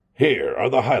Here are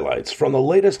the highlights from the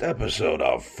latest episode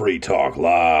of Free Talk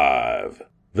Live.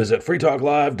 Visit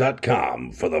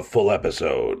freetalklive.com for the full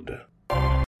episode.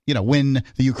 You know, when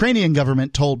the Ukrainian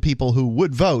government told people who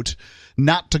would vote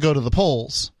not to go to the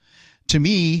polls, to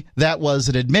me, that was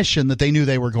an admission that they knew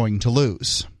they were going to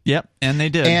lose. Yep, and they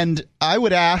did. And I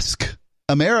would ask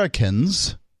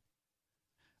Americans,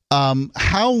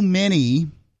 how many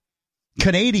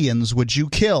Canadians would you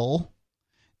kill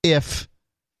if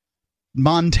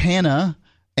Montana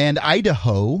and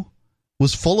Idaho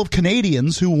was full of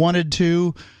Canadians who wanted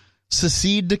to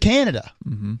secede to Canada?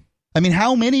 Mm-hmm. I mean,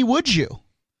 how many would you?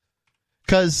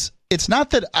 Because it's not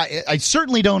that I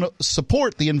certainly don't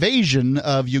support the invasion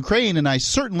of Ukraine, and I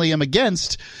certainly am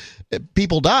against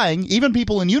people dying, even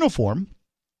people in uniform.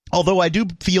 Although I do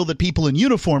feel that people in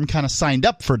uniform kind of signed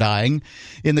up for dying.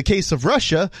 In the case of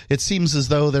Russia, it seems as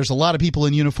though there's a lot of people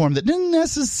in uniform that didn't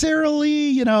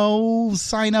necessarily,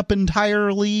 sign up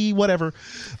entirely, whatever.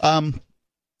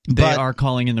 They are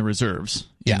calling in the reserves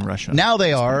in Russia. Now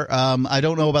they are. I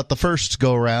don't know about the first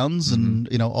go-rounds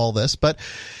and, all this. But,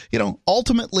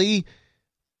 ultimately,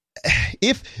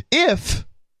 if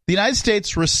the United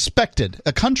States respected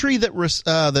a country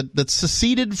that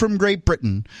seceded from Great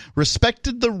Britain,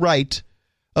 respected the right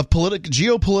of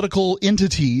geopolitical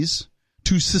entities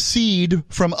to secede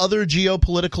from other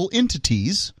geopolitical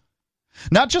entities,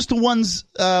 not just the ones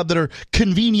that are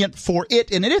convenient for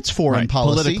it and its foreign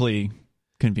policy, politically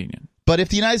convenient. But if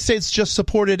the United States just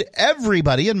supported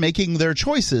everybody in making their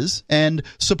choices and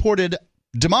supported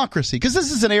democracy, because this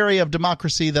is an area of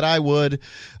democracy that I would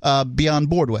be on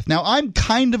board with. Now, I'm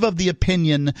kind of the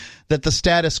opinion that the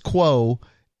status quo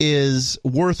is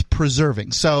worth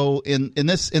preserving. So in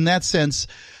that sense,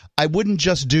 I wouldn't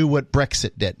just do what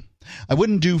Brexit did. I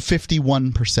wouldn't do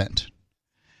 51%.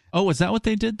 Oh, was that what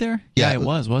they did there? Yeah, it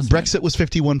was, wasn't Brexit was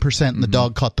 51% and the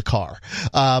dog caught the car.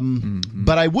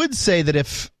 But I would say that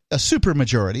if a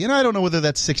supermajority, and I don't know whether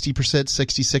that's 60%,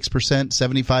 66%,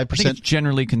 75%. I think it's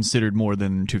generally considered more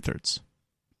than two-thirds.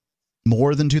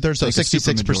 More than two-thirds? So like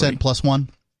 66% plus 1?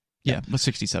 Yeah, with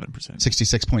 67%.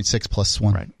 66.6 plus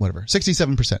 1, right. Whatever.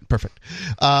 67%, perfect.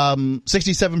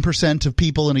 67% of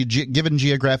people in a given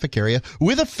geographic area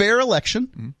with a fair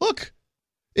election. Look.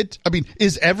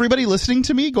 Is everybody listening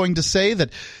to me going to say that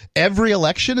every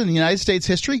election in the United States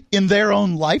history, in their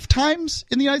own lifetimes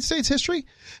in the United States history,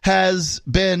 has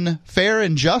been fair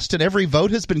and just and every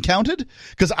vote has been counted?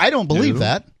 Because I don't believe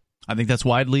that. I think that's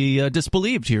widely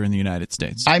disbelieved here in the United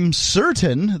States. I'm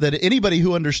certain that anybody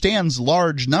who understands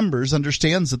large numbers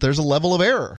understands that there's a level of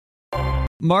error.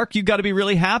 Mark, you've got to be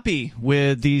really happy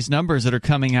with these numbers that are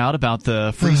coming out about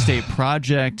the Free State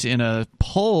Project in a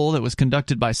poll that was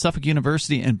conducted by Suffolk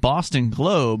University and Boston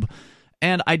Globe.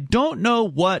 And I don't know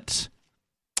what...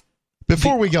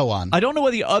 Before we go on, I don't know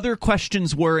what the other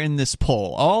questions were in this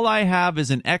poll. All I have is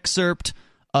an excerpt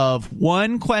of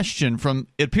one question from...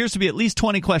 It appears to be at least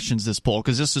 20 questions, this poll,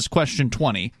 because this is question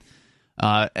 20.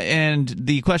 And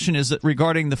the question is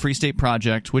regarding the Free State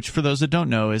Project, which, for those that don't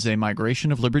know, is a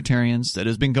migration of libertarians that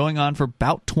has been going on for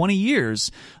about 20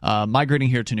 years, migrating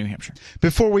here to New Hampshire.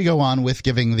 Before we go on with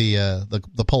giving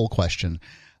the poll question,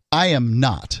 I am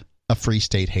not a Free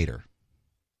State hater.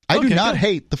 I do not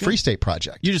hate the Free State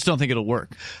Project. You just don't think it'll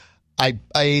work.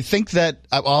 I think that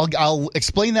I'll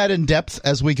explain that in depth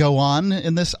as we go on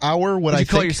in this hour. Would you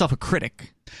call yourself a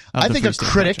critic? I think a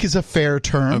critic is a fair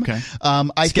term. Okay.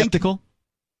 Skeptical?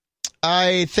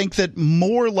 I think that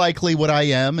more likely what I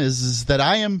am is that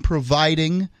I am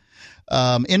providing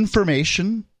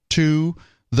information to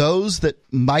those that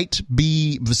might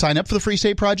sign up for the Free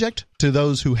State Project, to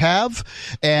those who have,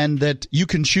 and that you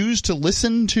can choose to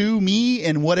listen to me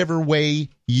in whatever way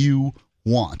you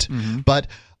want. But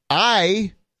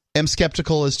I am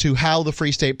skeptical as to how the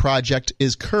Free State Project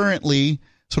is currently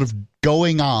sort of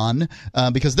going on,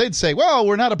 because they'd say, well,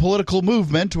 we're not a political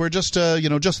movement. We're just,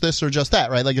 just this or just that,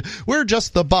 right? Like, we're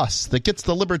just the bus that gets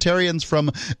the libertarians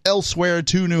from elsewhere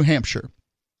to New Hampshire.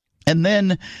 And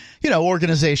then,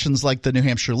 organizations like the New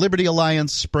Hampshire Liberty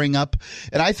Alliance spring up.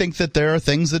 And I think that there are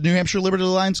things that New Hampshire Liberty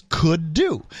Alliance could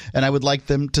do. And I would like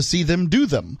them to see them do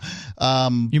them.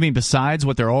 You mean besides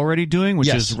what they're already doing,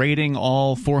 which is rating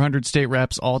all 400 state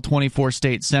reps, all 24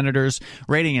 state senators,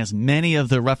 rating as many of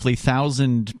the roughly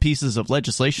 1,000 pieces of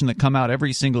legislation that come out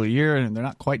every single year. And they're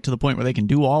not quite to the point where they can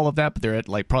do all of that, but they're at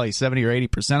like probably 70 or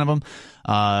 80% of them.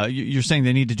 You're saying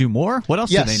they need to do more? What else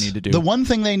do they need to do? The one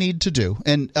thing they need to do,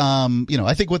 and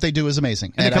I think what they do is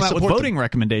amazing. And they come out with voting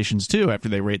recommendations, too, after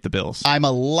they rate the bills. I'm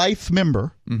a life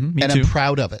member, and I'm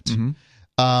proud of it.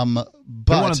 But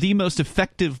they're one of the most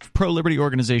effective pro-liberty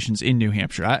organizations in New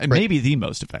Hampshire. Maybe the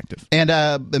most effective. And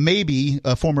maybe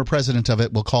a former president of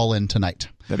it will call in tonight.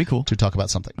 That'd be cool. To talk about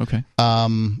something. Okay.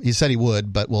 He said he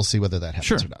would, but we'll see whether that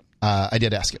happens or not. I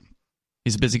did ask him.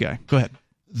 He's a busy guy. Go ahead.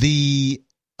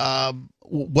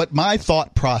 What my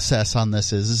thought process on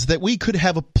this is that we could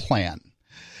have a plan.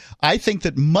 I think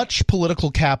that much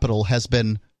political capital has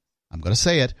been, I'm going to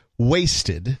say it,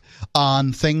 wasted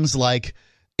on things like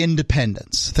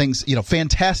independence, things,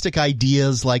 fantastic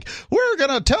ideas like we're going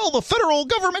to tell the federal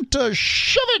government to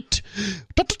shove it,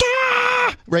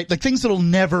 right? Like things that'll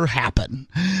never happen.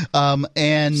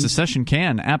 And secession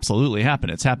can absolutely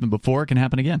happen. It's happened before. It can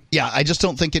happen again. Yeah, I just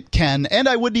don't think it can. And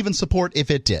I wouldn't even support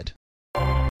if it did.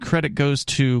 Credit goes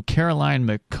to Caroline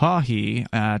McCaughey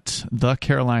at the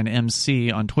Caroline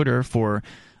MC on Twitter for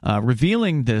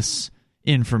revealing this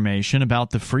information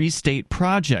about the Free State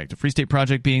Project. The Free State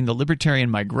Project being the libertarian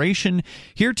migration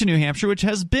here to New Hampshire, which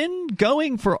has been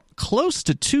going for close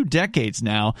to 2 decades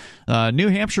now. New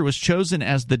Hampshire was chosen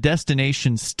as the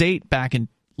destination state back in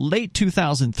late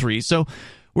 2003. So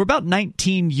we're about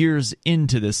 19 years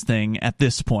into this thing at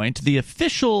this point. The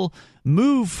official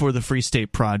move for the Free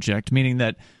State Project, meaning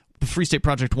that the Free State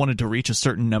Project wanted to reach a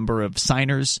certain number of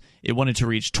signers. It wanted to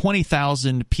reach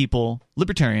 20,000 people,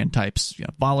 libertarian types,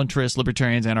 voluntarists,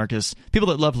 libertarians, anarchists, people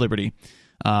that love liberty,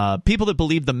 people that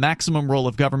believe the maximum role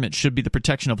of government should be the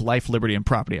protection of life, liberty, and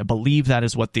property. I believe that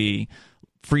is what the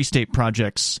Free State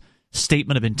Project's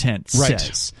statement of intent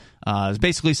says. It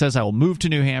basically says I will move to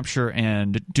New Hampshire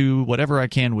and do whatever I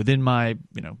can within my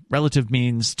relative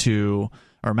means to,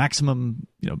 or maximum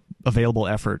available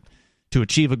effort to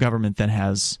achieve a government that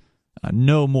has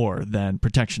no more than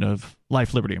protection of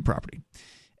life, liberty, and property.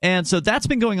 And so that's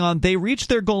been going on. They reached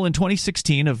their goal in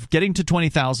 2016 of getting to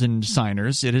 20,000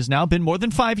 signers. It has now been more than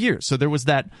 5 years. So there was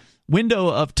that window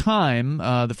of time.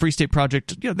 The Free State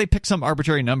Project, they picked some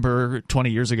arbitrary number 20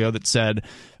 years ago that said,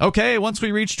 okay, once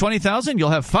we reach 20,000,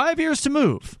 you'll have 5 years to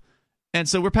move. And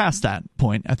so we're past that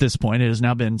point at this point. It has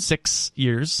now been 6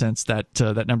 years since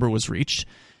that number was reached.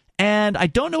 And I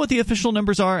don't know what the official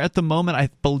numbers are at the moment. I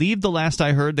believe the last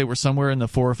I heard, they were somewhere in the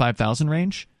 4,000 or 5,000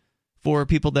 range for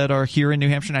people that are here in New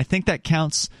Hampshire. And I think that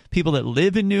counts people that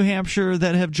live in New Hampshire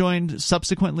that have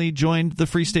subsequently joined the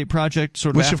Free State Project.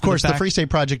 Which, of course, the Free State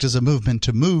Project is a movement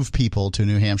to move people to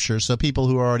New Hampshire. So people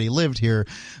who already lived here,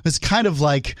 it's kind of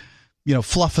like,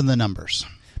 fluffing the numbers.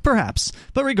 Perhaps.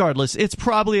 But regardless, it's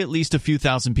probably at least a few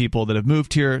thousand people that have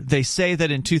moved here. They say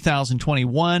that in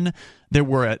 2021, there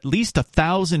were at least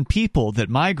 1,000 people that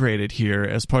migrated here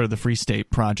as part of the Free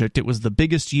State Project. It was the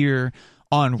biggest year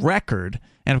on record.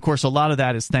 And, of course, a lot of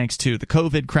that is thanks to the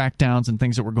COVID crackdowns and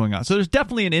things that were going on. So there's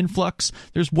definitely an influx.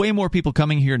 There's way more people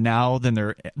coming here now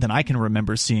than I can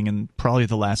remember seeing in probably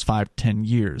the last 5-10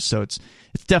 years. So it's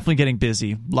definitely getting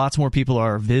busy. Lots more people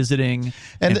are visiting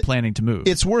and planning to move.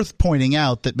 It's worth pointing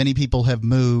out that many people have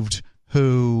moved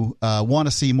who want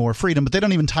to see more freedom, but they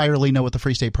don't even entirely know what the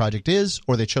Free State Project is,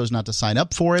 or they chose not to sign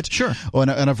up for it. Sure.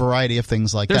 And a variety of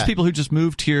things like that. There's people who just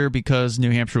moved here because New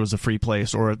Hampshire was a free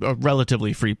place, or a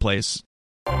relatively free place.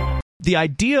 The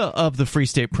idea of the Free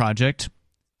State Project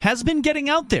has been getting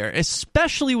out there,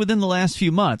 especially within the last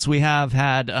few months. We have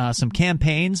had some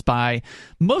campaigns by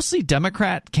mostly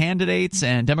Democrat candidates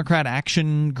and Democrat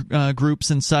action groups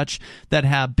and such that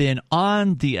have been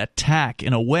on the attack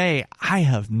in a way I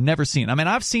have never seen. I mean,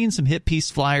 I've seen some hit piece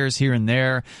flyers here and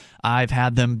there. I've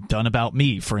had them done about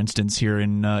me, for instance, here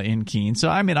in Keene. So,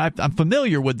 I mean, I'm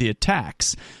familiar with the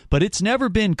attacks, but it's never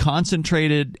been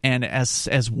concentrated and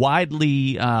as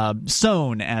widely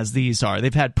sown as these are.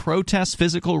 They've had protests,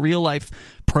 physical, real-life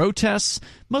protests.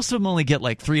 Most of them only get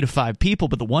like 3 to 5 people,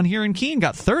 but the one here in Keene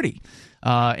got 30.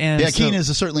 Keene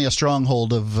is certainly a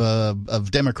stronghold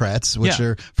of Democrats, which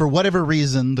are, for whatever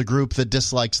reason, the group that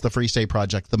dislikes the Free State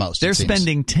Project the most. They're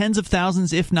spending tens of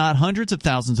thousands, if not hundreds of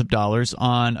thousands of dollars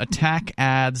on attack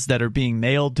ads that are being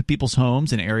mailed to people's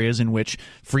homes in areas in which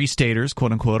Free Staters,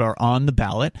 quote unquote, are on the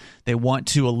ballot. They want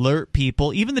to alert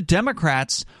people. Even the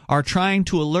Democrats are trying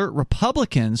to alert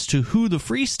Republicans to who the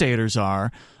Free Staters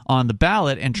are on the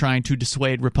ballot and trying to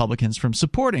dissuade Republicans from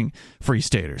supporting Free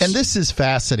Staters. And this is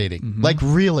fascinating. Mm-hmm. Like,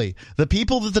 really, the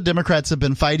people that the Democrats have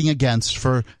been fighting against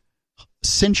for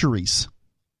centuries,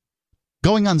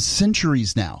 going on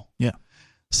centuries now. Yeah.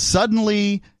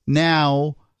 Suddenly,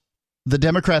 now, the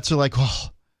Democrats are like,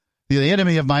 well, the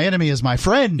enemy of my enemy is my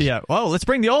friend. Yeah. Well, let's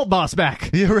bring the old boss back.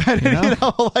 You're right.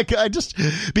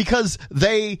 Because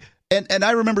they... And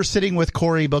I remember sitting with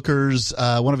Cory Booker's,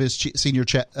 one of his senior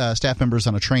staff members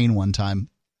on a train one time.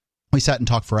 We sat and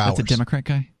talked for hours. That's a Democrat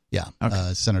guy? Yeah.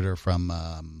 Okay. Senator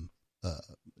from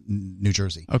New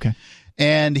Jersey. Okay.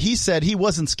 And he said he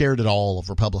wasn't scared at all of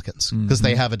Republicans because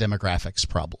they have a demographics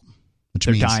problem, which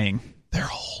They're means dying. they're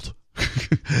old.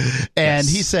 And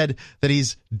he said that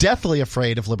he's deathly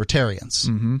afraid of libertarians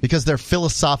because they're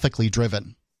philosophically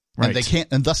driven. Right. And they can't,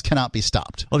 and thus cannot be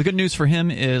stopped. Well, the good news for him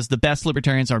is the best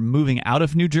libertarians are moving out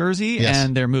of New Jersey,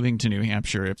 and they're moving to New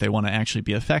Hampshire if they want to actually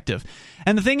be effective.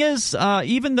 And the thing is,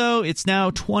 even though it's now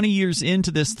 20 years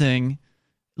into this thing,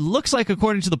 looks like,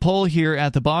 according to the poll here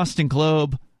at the Boston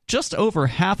Globe, just over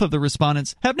half of the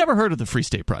respondents have never heard of the Free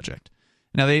State Project.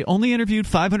 Now, they only interviewed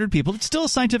 500 people. It's still a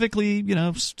scientifically,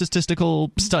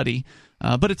 statistical study,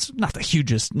 but it's not the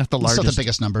hugest, not the largest. It's not the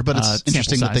biggest number, but it's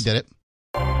interesting that they did it.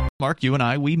 Mark, you and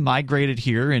I, we migrated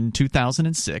here in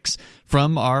 2006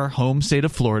 from our home state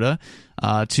of Florida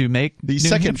to make the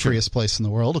second freest place in the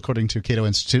world, according to Cato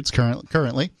Institute's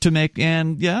currently. To make,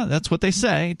 and yeah, that's what they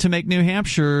say, to make New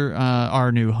Hampshire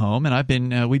our new home.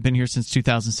 And we've been here since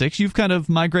 2006. You've kind of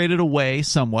migrated away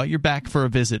somewhat. You're back for a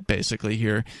visit, basically,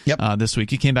 here this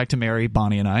week. You came back to marry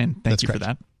Bonnie and I, and thank you for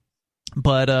that.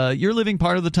 But you're living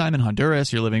part of the time in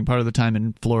Honduras, you're living part of the time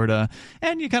in Florida,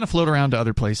 and you kind of float around to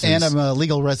other places. And I'm a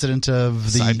legal resident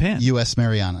of the Saipan. U.S.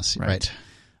 Marianas. Right.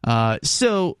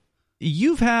 So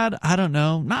you've had, I don't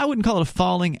know, I wouldn't call it a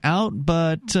falling out,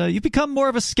 but you've become more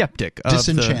of a skeptic.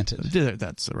 Disenchanted.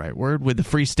 That's the right word, with the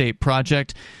Free State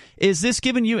Project. Is this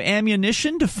giving you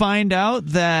ammunition to find out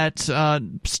that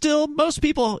still most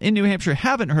people in New Hampshire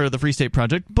haven't heard of the Free State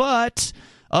Project, but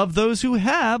of those who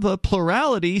have, a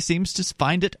plurality seems to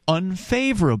find it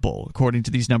unfavorable, according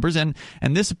to these numbers. And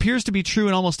this appears to be true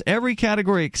in almost every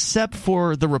category except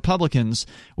for the Republicans,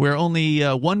 where only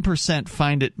 1%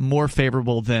 find it more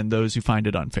favorable than those who find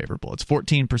it unfavorable. It's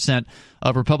 14%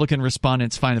 of Republican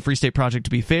respondents find the Free State Project to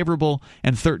be favorable,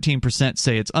 and 13%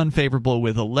 say it's unfavorable,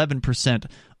 with 11%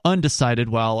 undecided,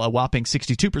 while a whopping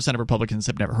 62% of Republicans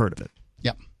have never heard of it.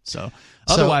 Yep. So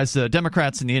otherwise, the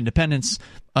Democrats and the Independents,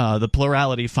 the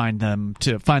plurality find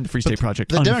the Free State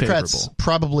Project unfavorable. The Democrats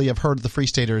probably have heard of the Free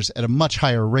Staters at a much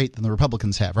higher rate than the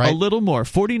Republicans have, right? A little more.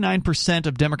 49%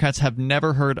 of Democrats have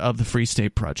never heard of the Free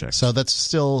State Project. So that's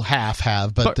still half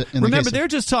have. But remember, they're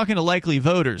just talking to likely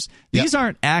voters. These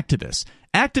aren't activists.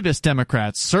 Activist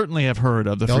Democrats certainly have heard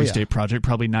of the Free State Project,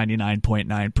 probably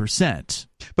 99.9%.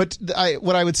 But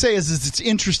what I would say is it's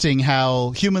interesting how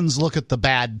humans look at the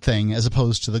bad thing as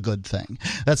opposed to the good thing.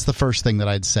 That's the first thing that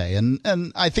I'd say. And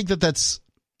I think that's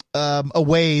a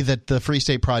way that the Free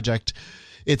State Project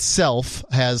itself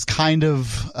has kind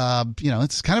of,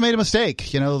 it's kind of made a mistake.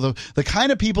 The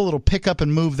kind of people that will pick up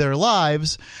and move their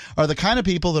lives are the kind of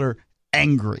people that are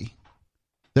angry.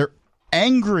 They're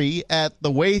angry at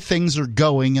the way things are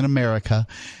going in America,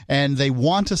 and they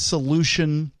want a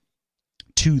solution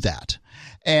to that.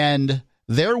 And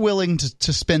they're willing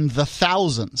to spend the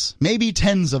thousands, maybe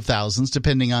tens of thousands,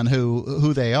 depending on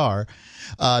who they are,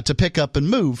 to pick up and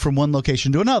move from one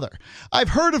location to another. I've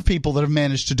heard of people that have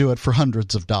managed to do it for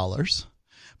hundreds of dollars,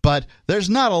 but there's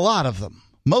not a lot of them.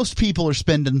 Most people are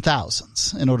spending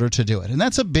thousands in order to do it, and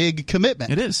that's a big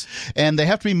commitment. It is. And they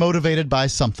have to be motivated by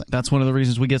something. That's one of the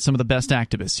reasons we get some of the best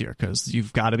activists here, because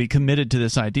you've got to be committed to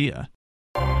this idea.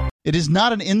 It is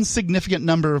not an insignificant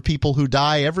number of people who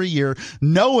die every year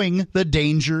knowing the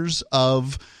dangers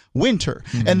of winter.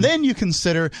 And then you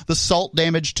consider the salt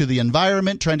damage to the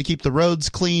environment, trying to keep the roads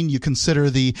clean. You consider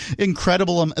the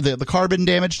incredible the carbon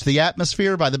damage to the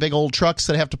atmosphere by the big old trucks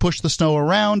that have to push the snow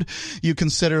around. You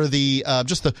consider the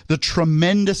just the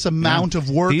tremendous amount of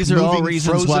work. These are moving all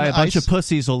reasons why a bunch of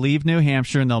pussies will leave New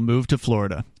Hampshire and they'll move to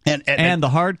Florida. And the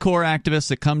hardcore activists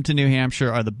that come to New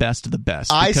Hampshire are the best of the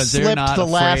best. I slipped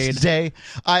last day.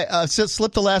 I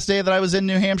slipped the last day that I was in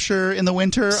New Hampshire in the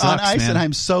winter on ice, man. And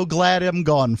I'm so glad I'm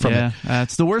gone from it.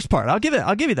 That's the worst part. I'll give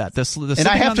you that. And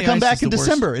I have to come back in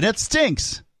December, and it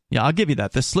stinks. Yeah, I'll give you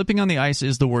that. The slipping on the ice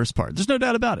is the worst part. There's no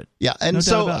doubt about it. Yeah, and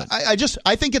so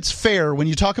I think it's fair when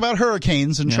you talk about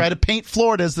hurricanes and try to paint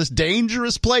Florida as this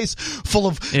dangerous place full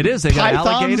of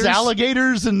pythons,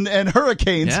 alligators, and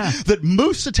hurricanes, that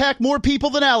moose attack more people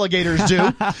than alligators do,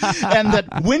 and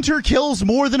that winter kills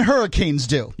more than hurricanes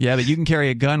do. Yeah, but you can carry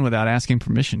a gun without asking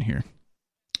permission here.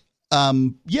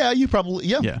 You probably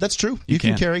that's true. You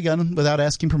can carry a gun without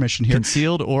asking permission here,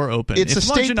 concealed or open. As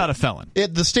long as you're not a felon.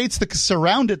 The states that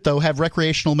surround it, though, have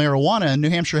recreational marijuana, and New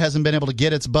Hampshire hasn't been able to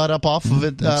get its butt up off of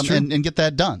it and get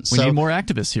that done. We need more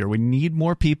activists here. We need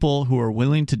more people who are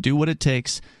willing to do what it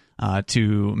takes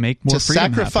to make more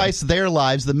freedom sacrifice happen. Their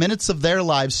lives, the minutes of their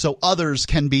lives, so others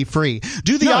can be free.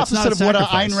 Do the opposite of what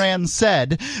Ayn Rand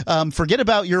said. Forget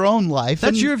about your own life.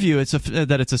 That's your view.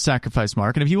 That it's a sacrifice,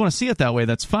 Mark. And if you want to see it that way,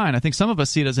 that's fine. I think some of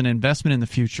us see it as an investment in the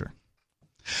future.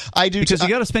 I do, because you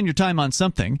got to spend your time on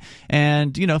something,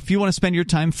 and if you want to spend your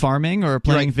time farming or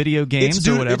playing video games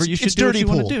or whatever, you should do what you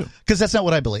want to do. Because that's not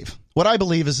what I believe. What I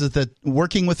believe is that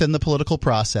working within the political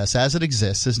process as it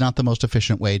exists is not the most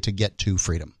efficient way to get to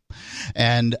freedom.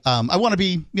 And I want to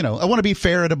be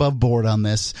fair and above board on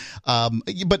this.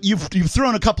 But you've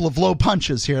thrown a couple of low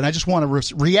punches here, and I just want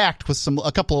to react with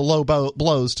a couple of low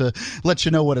blows to let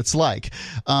you know what it's like.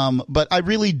 But I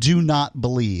really do not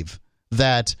believe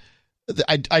that.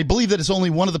 I believe that it's only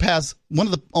one of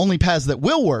the only paths that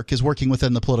will work is working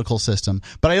within the political system,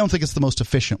 but I don't think it's the most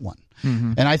efficient one.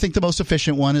 Mm-hmm. And I think the most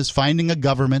efficient one is finding a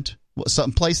government,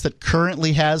 some place that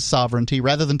currently has sovereignty,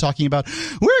 rather than talking about,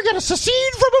 we're going to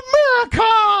secede from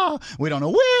America. We don't know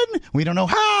when, we don't know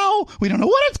how, we don't know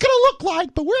what it's going to look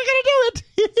like, but we're going to do it.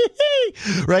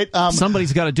 Right?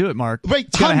 Somebody's got to do it, Mark. Right.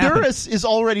 Honduras is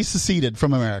already seceded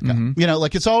from America. Mm-hmm.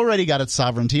 It's already got its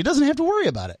sovereignty. It doesn't have to worry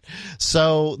about it.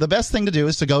 So the best thing to do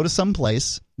is to go to some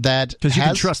place that because you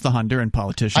can trust the Honduran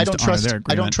politicians to honor their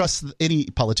agreement. I don't trust any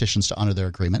politicians to honor their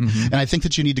agreement. Mm-hmm. And I think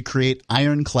that you need to create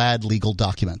ironclad legal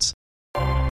documents.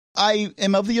 I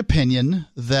am of the opinion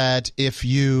that if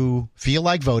you feel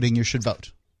like voting, you should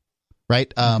vote.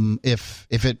 Right? What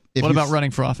about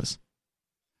running for office?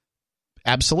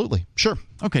 Absolutely. Sure.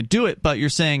 Okay, do it, but you're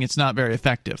saying it's not very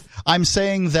effective. I'm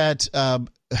saying that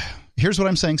here's what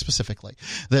I'm saying specifically.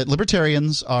 That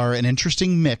libertarians are an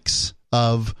interesting mix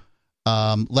of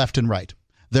left and right.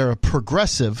 They're a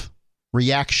progressive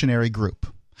reactionary group.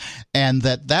 And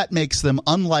that makes them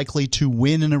unlikely to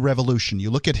win in a revolution. You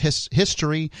look at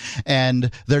history,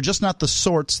 and they're just not the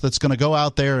sorts that's going to go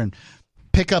out there and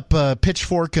pick up a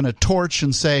pitchfork and a torch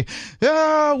and say,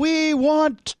 we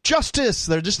want justice.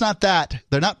 They're just not that.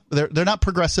 They're not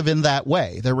progressive in that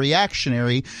way. They're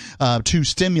reactionary to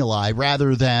stimuli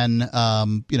rather than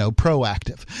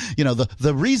proactive.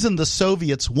 The reason the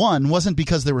Soviets won wasn't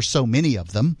because there were so many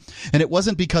of them, and it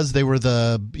wasn't because they were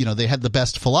they had the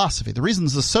best philosophy. The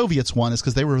reasons the Soviets won is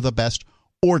because they were the best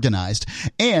organized.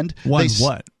 And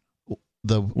what?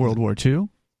 The World War II?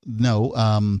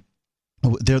 No,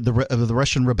 the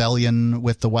Russian rebellion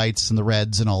with the whites and the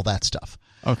reds and all that stuff.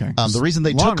 Okay. The reason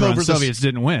they took over, the Soviets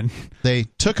didn't win. They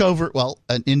took over. Well,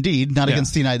 indeed, not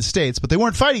against the United States, but they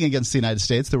weren't fighting against the United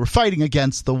States. They were fighting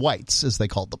against the whites, as they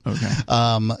called them. Okay.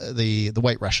 The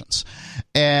white Russians,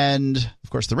 and of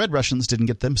course, the red Russians didn't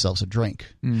get themselves a drink.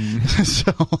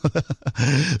 So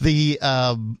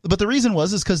but the reason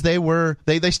is because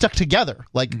they stuck together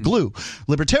like glue.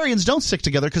 Libertarians don't stick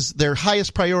together because their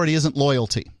highest priority isn't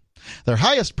loyalty. Their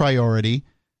highest priority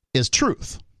is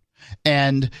truth.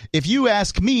 And if you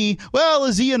ask me, well,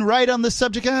 is Ian right on this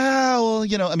subject?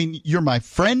 You're my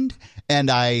friend,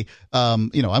 and I'm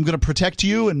going to protect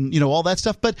you and, all that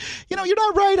stuff. But, you're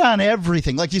not right on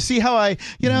everything. Like, you see how I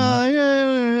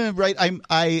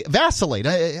vacillate.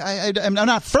 I'm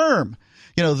not firm.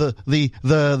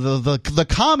 The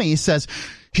commie says,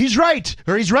 he's right,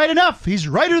 or he's right enough. He's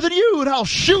righter than you, and I'll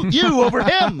shoot you over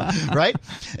him, right?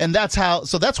 And that's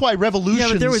why revolutions. Yeah,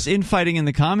 but there was infighting in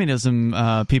the communism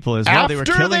people as well. They were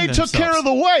killing themselves. After they took care of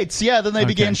the whites, then they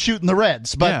began shooting the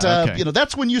reds. But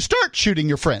that's when you start shooting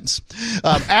your friends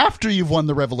after you've won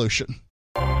the revolution.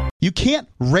 You can't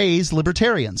raise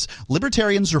libertarians.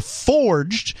 Libertarians are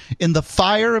forged in the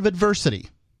fire of adversity.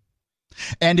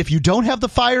 And if you don't have the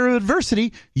fire of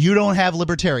adversity, you don't have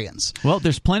libertarians. Well,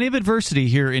 there's plenty of adversity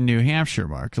here in New Hampshire,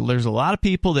 Mark. There's a lot of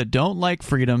people that don't like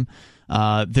freedom.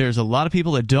 There's a lot of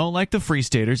people that don't like the Free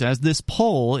Staters, as this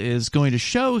poll is going to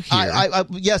show here.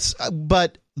 Yes,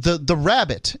 but the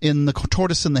rabbit in the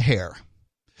tortoise and the hare,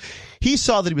 he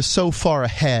saw that he was so far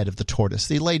ahead of the tortoise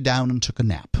that he laid down and took a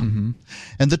nap. Mm-hmm.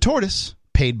 And the tortoise,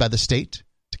 paid by the state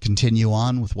to continue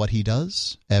on with what he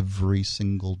does every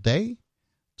single day,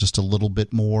 just a little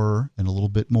bit more and a little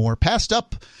bit more, passed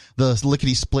up the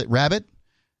lickety-split rabbit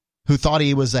who thought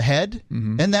he was ahead,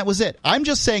 and that was it. I'm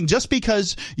just saying, just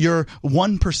because you're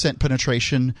 1%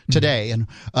 penetration today and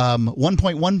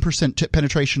 1.1%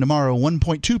 penetration tomorrow,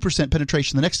 1.2%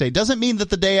 penetration the next day, doesn't mean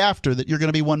that the day after that you're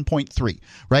going to be 1.3,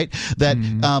 right?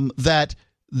 That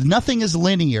nothing is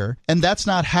linear, and that's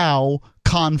not how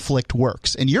conflict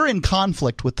works. And you're in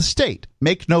conflict with the state.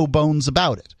 Make no bones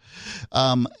about it.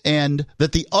 And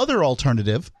that the other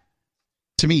alternative,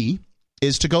 to me,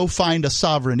 is to go find a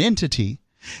sovereign entity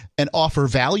and offer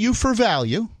value for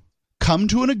value, come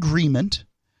to an agreement,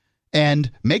 and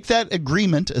make that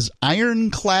agreement as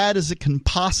ironclad as it can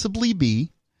possibly be,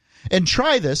 and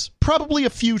try this probably a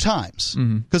few times,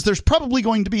 because there's probably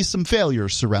going to be some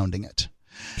failures surrounding it.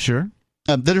 Sure.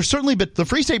 That are certainly, but the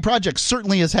Free State Project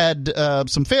certainly has had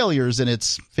some failures in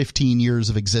its 15 years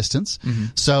of existence.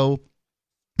 So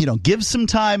give some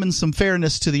time and some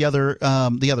fairness to the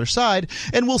other side,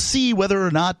 and we'll see whether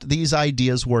or not these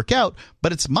ideas work out.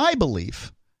 But it's my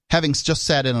belief, having just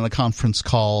sat in on a conference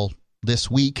call this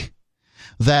week,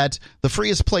 that the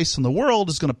freest place in the world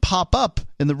is going to pop up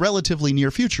in the relatively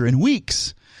near future, in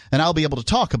weeks, and I'll be able to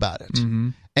talk about it. Mm-hmm.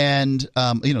 And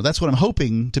that's what I'm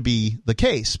hoping to be the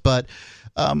case. But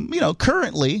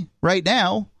currently, right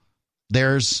now,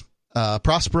 there's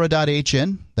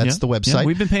Prospera.hn. That's the website. Yeah,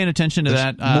 we've been paying attention to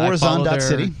that.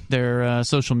 Morazan.city. Their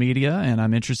social media, and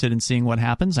I'm interested in seeing what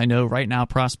happens. I know right now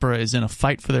Prospera is in a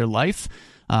fight for their life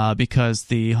because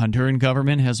the Honduran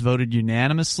government has voted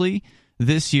unanimously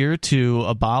this year to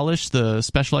abolish the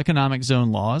special economic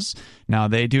zone laws. Now,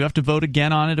 they do have to vote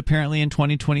again on it apparently in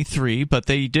 2023, but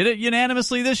they did it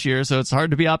unanimously this year, so it's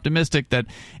hard to be optimistic that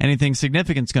anything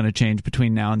significant is going to change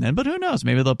between now and then. But who knows?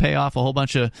 Maybe they'll pay off a whole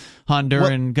bunch of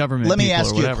Honduran government people. Let me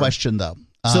ask you a question, though.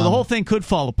 So the whole thing could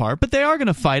fall apart, but they are going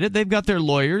to fight it. They've got their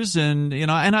lawyers, and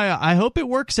I hope it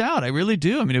works out. I really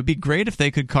do. I mean, it would be great if they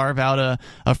could carve out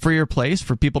a freer place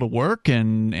for people to work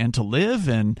and to live,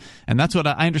 and that's what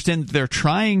I understand that they're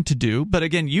trying to do. But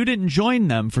again, you didn't join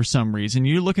them for some reason.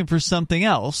 You're looking for something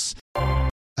else.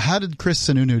 How did Chris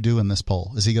Sununu do in this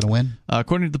poll? Is he going to win?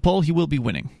 According to the poll, he will be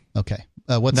winning. Okay.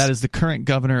 That is the current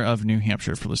governor of New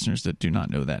Hampshire, for listeners that do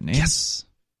not know that name. Yes.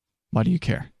 Why do you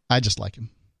care? I just like him.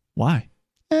 Why?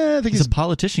 I think he's a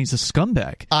politician. He's a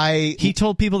scumbag. He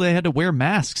told people they had to wear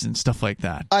masks and stuff like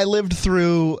that. I lived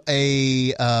through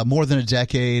more than a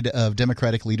decade of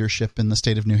Democratic leadership in the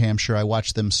state of New Hampshire. I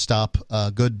watched them stop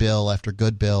good bill after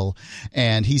good bill,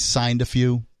 and he signed a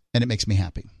few, and it makes me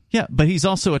happy. Yeah, but he's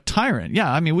also a tyrant. Yeah,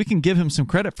 I mean, we can give him some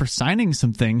credit for signing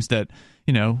some things that,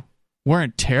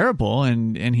 weren't terrible,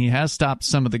 and he has stopped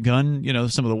some of the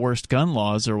some of the worst gun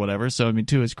laws or whatever. So, I mean,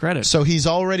 to his credit. So he's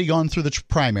already gone through the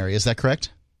primary. Is that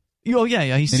correct? Oh,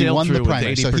 yeah. He sailed won through the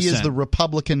primary. with 80%. So he is the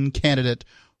Republican candidate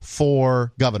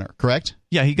for governor, correct?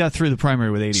 Yeah, he got through the primary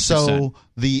with 80%. So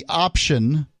the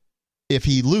option, if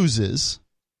he loses,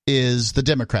 is the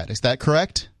Democrat. Is that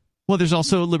correct? Well, there's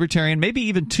also a libertarian, maybe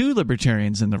even two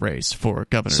libertarians in the race for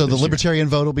governor. So the libertarian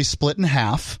vote will be split in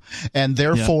half, and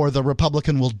therefore the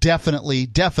Republican will definitely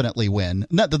win.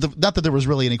 Not that there was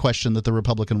really any question that the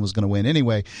Republican was going to win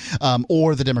anyway,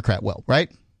 or the Democrat will,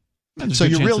 right? So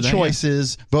your real choice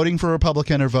is voting for a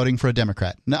Republican or voting for a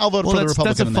Democrat. Now, I'll vote for the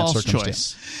Republican in that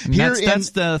circumstance. That's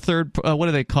the third. What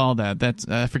do they call that? That's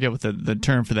I forget what the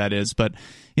term for that is. But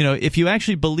if you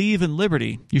actually believe in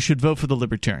liberty, you should vote for the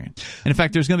Libertarian. And in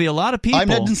fact, there's going to be a lot of people. I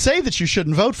didn't say that you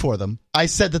shouldn't vote for them. I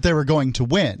said that they were going to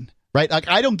win. Right? Like,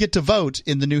 I don't get to vote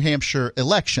in the New Hampshire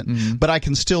election, but I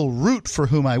can still root for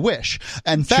whom I wish.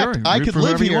 In fact, I could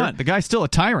live here. The guy's still a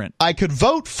tyrant. I could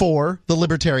vote for the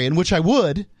Libertarian, which I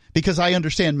would, because I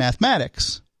understand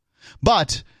mathematics,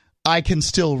 but I can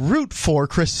still root for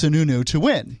Chris Sununu to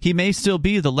win. He may still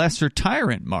be the lesser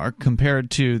tyrant, Mark, compared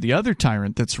to the other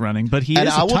tyrant that's running, but he is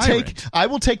a tyrant. I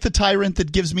will take the tyrant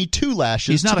that gives me 2 lashes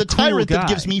he's not to the tyrant guy. that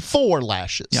gives me 4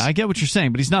 lashes. Yeah, I get what you're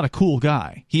saying, but he's not a cool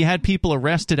guy. He had people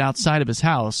arrested outside of his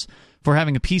house for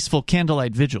having a peaceful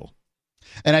candlelight vigil.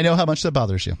 And I know how much that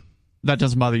bothers you. That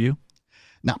doesn't bother you?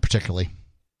 Not particularly.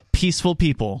 Peaceful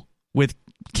people with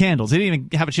candles. They didn't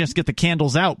even have a chance to get the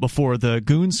candles out before the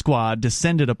goon squad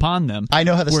descended upon them. I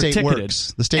know how the state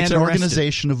works. The state's an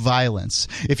organization of violence.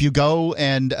 If you go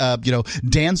and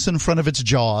dance in front of its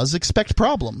jaws, expect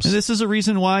problems. And this is a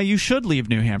reason why you should leave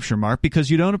New Hampshire, Mark, because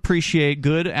you don't appreciate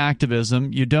good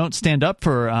activism. You don't stand up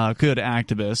for good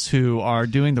activists who are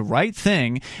doing the right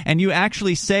thing, and you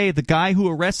actually say the guy who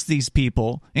arrests these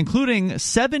people, including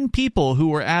 7 people who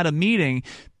were at a meeting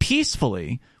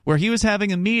peacefully, where he was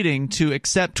having a meeting to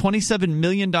accept $27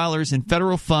 million in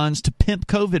federal funds to pimp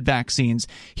COVID vaccines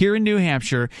here in New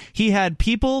Hampshire. He had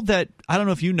people that, I don't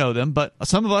know if you know them, but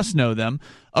some of us know them,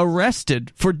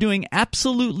 arrested for doing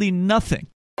absolutely nothing.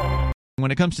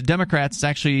 When it comes to Democrats, it's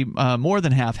actually more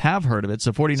than half have heard of it,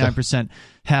 so 49%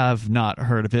 have not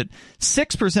heard of it.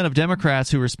 6% of Democrats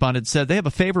who responded said they have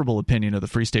a favorable opinion of the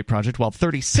Free State Project, while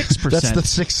 36%... That's the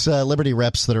 6 Liberty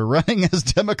reps that are running as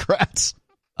Democrats.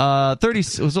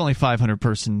 It was only a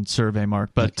 500-person survey,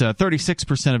 Mark, but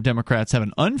 36% of Democrats have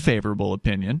an unfavorable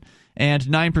opinion, and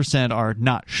 9% are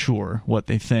not sure what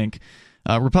they think.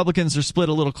 Republicans are split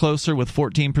a little closer, with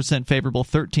 14% favorable,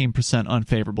 13%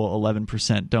 unfavorable,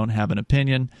 11% don't have an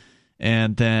opinion.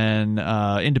 And then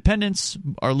independents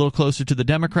are a little closer to the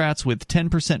Democrats, with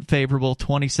 10% favorable,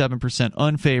 27%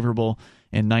 unfavorable,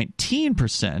 and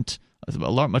 19%,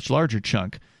 a much larger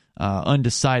chunk,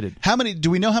 undecided.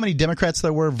 Do we know how many Democrats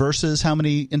there were versus how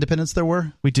many independents there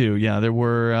were? We do, yeah. There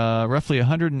were roughly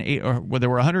 108, there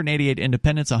were 188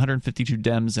 independents, 152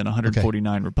 Dems, and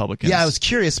 149 Republicans. Yeah, I was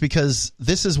curious because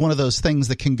this is one of those things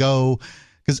that can go.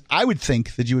 Because I would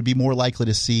think that you would be more likely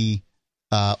to see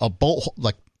a bolt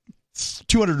like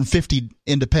 250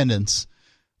 independents,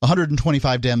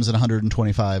 125 Dems, and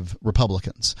 125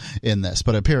 Republicans in this.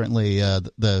 But apparently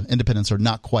the independents are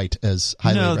not quite as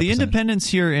highly represented. No, the independents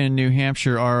here in New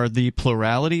Hampshire are the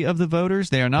plurality of the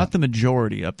voters. They are not the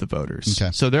majority of the voters.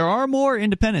 Okay. So there are more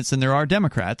independents than there are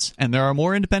Democrats, and there are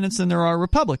more independents than there are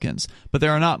Republicans. But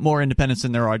there are not more independents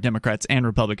than there are Democrats and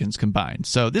Republicans combined.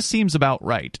 So this seems about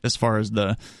right as far as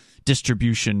the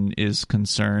distribution is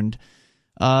concerned.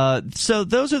 So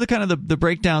those are the kind of the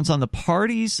breakdowns on the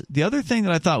parties. The other thing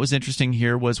that I thought was interesting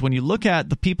here was when you look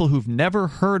at the people who've never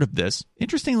heard of this,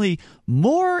 interestingly,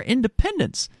 more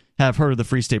independents have heard of the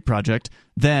Free State Project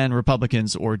than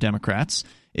Republicans or Democrats.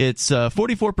 It's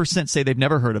 44% say they've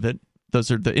never heard of it. Those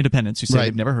are the independents who say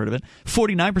they've never heard of it.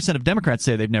 49% of Democrats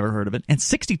say they've never heard of it. And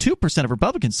 62% of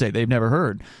Republicans say they've never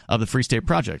heard of the Free State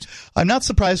Project. I'm not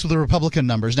surprised with the Republican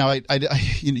numbers. Now, you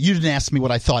didn't ask me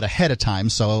what I thought ahead of time,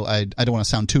 so I don't want to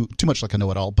sound too much like a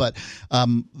know-it-all. But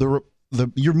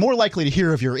you're more likely to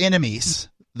hear of your enemies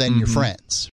than your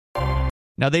friends.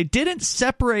 Now, they didn't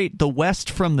separate the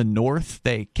West from the North.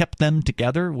 They kept them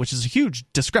together, which is a huge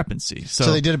discrepancy.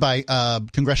 So they did it by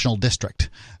congressional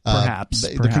district. Perhaps.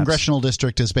 The congressional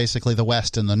district is basically the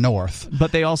West and the North.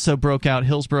 But they also broke out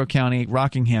Hillsborough County,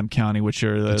 Rockingham County, which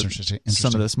are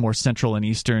some of the more central and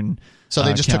eastern So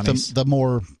they just counties.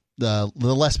 took the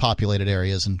less populated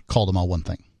areas and called them all one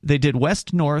thing. They did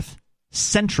West, North,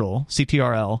 Central,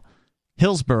 CTRL,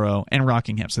 Hillsborough, and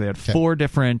Rockingham. So they had four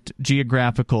different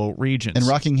geographical regions. And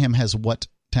Rockingham has what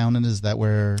town, and is that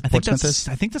where Fort Smith is?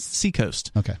 I think that's the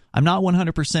seacoast. Okay. I'm not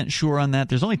 100% sure on that.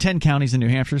 There's only 10 counties in New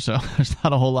Hampshire, so there's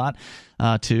not a whole lot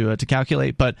to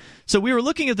calculate. But so we were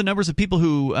looking at the numbers of people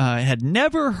who had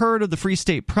never heard of the Free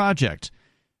State Project,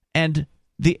 and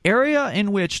the area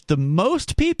in which the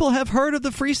most people have heard of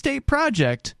the Free State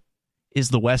Project is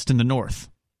the West and the North.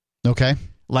 Okay.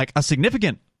 Like a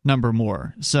significant number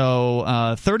more. So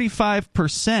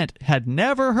 35% had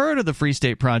never heard of the Free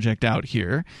State Project out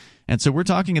here. And so we're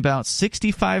talking about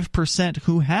 65%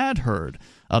 who had heard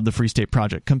of the Free State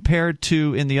Project, compared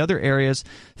to in the other areas,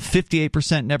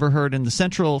 58% never heard in the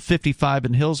Central, 55%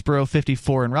 in Hillsborough,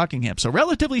 54% in Rockingham. So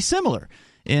relatively similar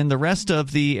in the rest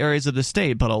of the areas of the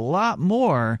state, but a lot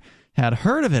more had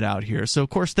heard of it out here. So, of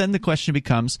course, then the question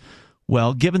becomes,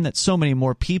 well, given that so many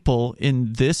more people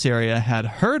in this area had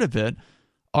heard of it,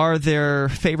 are there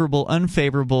favorable,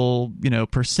 unfavorable,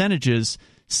 percentages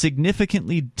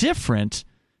significantly different?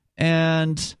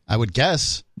 And I would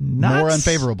guess more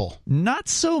unfavorable. Not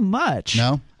so much.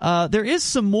 No? There is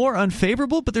some more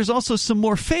unfavorable, but there's also some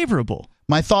more favorable.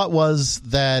 My thought was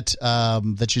that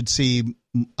that you'd see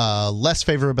less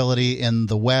favorability in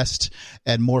the West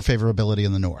and more favorability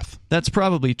in the North. That's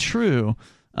probably true.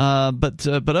 But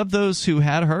of those who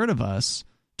had heard of us,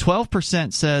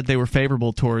 12% said they were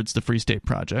favorable towards the Free State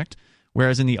Project,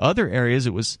 whereas in the other areas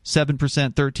it was 7%,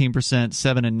 13%,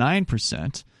 7% and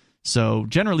 9%. So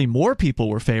generally more people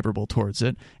were favorable towards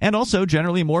it, and also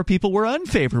generally more people were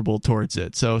unfavorable towards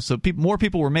it. So more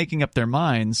people were making up their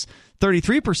minds.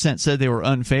 33% said they were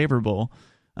unfavorable,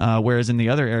 whereas in the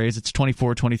other areas it's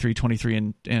 24, 23,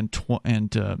 23, and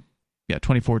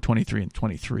 24, 23, and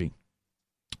 23.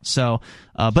 So,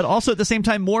 but also at the same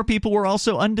time, more people were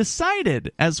also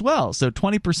undecided as well. So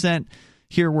 20%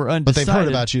 here were undecided. But they've heard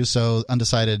about you, so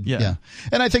undecided. Yeah.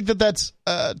 And I think that's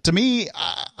to me,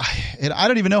 I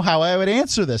don't even know how I would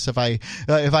answer this if I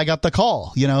got the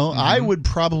call. Mm-hmm. I would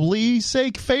probably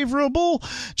say favorable.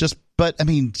 But I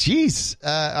mean, geez,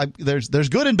 there's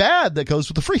good and bad that goes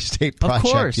with the Free State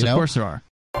Project. Of course there are.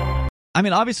 I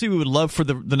mean, obviously, we would love for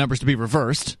the numbers to be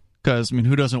reversed because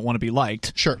who doesn't want to be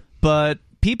liked? Sure, but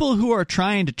people who are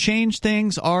trying to change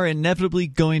things are inevitably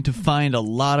going to find a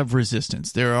lot of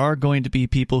resistance. There are going to be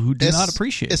people who do not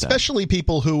appreciate especially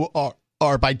people who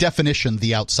are by definition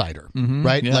the outsider,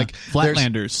 right? Yeah. Like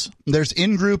flatlanders. There's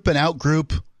in-group and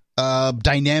out-group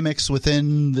dynamics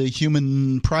within the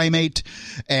human primate,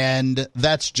 and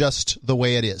that's just the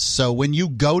way it is. So when you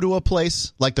go to a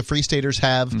place like the Free Staters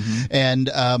have, and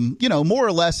more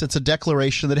or less it's a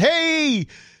declaration that, hey,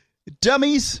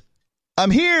 dummies, I'm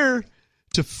here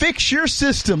to fix your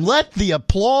system. Let the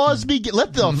applause begin.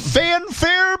 Let the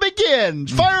fanfare begin.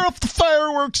 Fire off the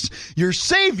fireworks. Your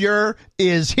savior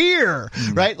is here,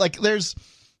 right? Like there's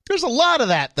a lot of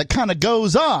that kind of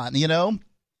goes on,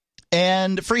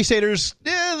 And Free Staters,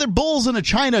 they're bulls in a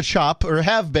china shop, or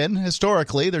have been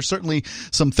historically. There's certainly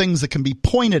some things that can be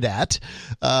pointed at.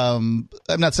 I'm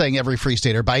not saying every Free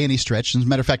Stater by any stretch. As a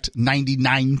matter of fact,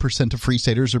 99% of Free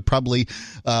Staters are probably,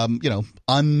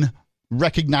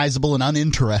 unrecognizable and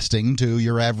uninteresting to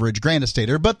your average Grand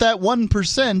Estater, but that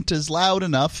 1% is loud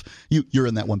enough. You're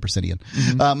in that 1%, Ian.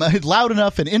 Mm-hmm. Loud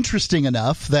enough and interesting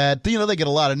enough that they get a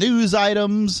lot of news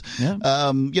items.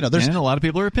 Yeah. There's and a lot of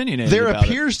people are opinionated. There about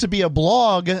appears to be a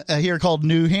blog here called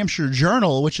New Hampshire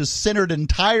Journal, which is centered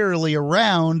entirely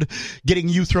around getting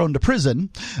you thrown to prison.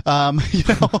 I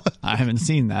haven't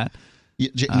seen that. New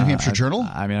Hampshire Journal.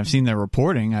 I've seen their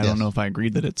reporting. I don't know if I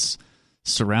agreed that it's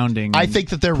surrounding. I think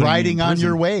that they're riding on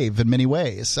your wave in many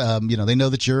ways. They know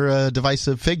that you're a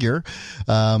divisive figure.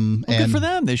 And good for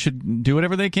them. They should do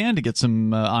whatever they can to get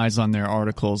some eyes on their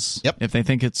articles. Yep. If they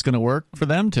think it's going to work for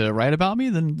them to write about me,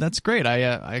 then that's great. I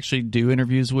actually do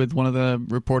interviews with one of the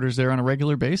reporters there on a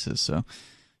regular basis. So,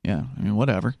 yeah,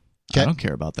 whatever. Okay. I don't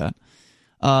care about that.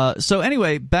 So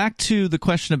anyway, back to the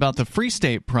question about the Free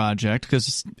State Project,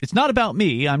 because it's not about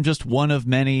me. I'm just one of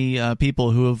many people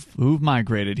who've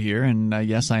migrated here, and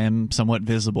yes, I am somewhat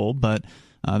visible, but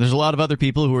there's a lot of other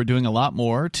people who are doing a lot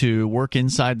more to work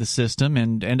inside the system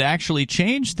and actually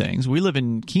change things. We live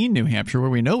in Keene, New Hampshire,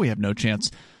 where we know we have no chance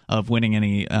of winning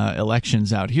any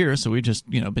elections out here. So we've just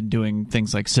been doing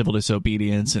things like civil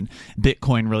disobedience and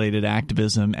Bitcoin-related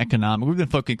activism, economic. We've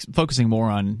been focusing more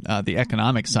on the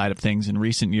economic side of things in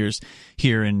recent years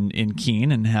here in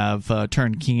Keene, and have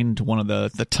turned Keene into one of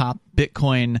the top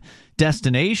Bitcoin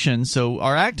destinations. So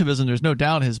our activism, there's no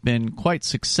doubt, has been quite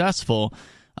successful.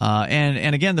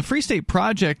 And again, the Free State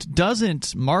Project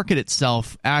doesn't market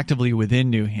itself actively within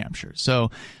New Hampshire. So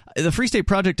the Free State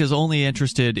Project is only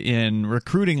interested in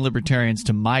recruiting libertarians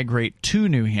to migrate to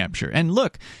New Hampshire. And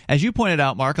look, as you pointed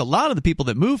out, Mark, a lot of the people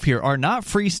that move here are not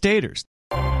Free Staters.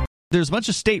 There's a bunch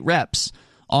of state reps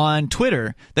on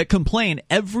Twitter that complain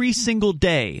every single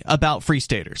day about Free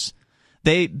Staters.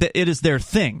 It is their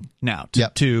thing now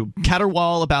to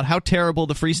caterwaul about how terrible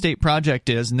the Free State Project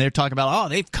is, and they're talking about,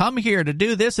 they've come here to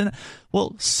do this, and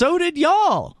well, so did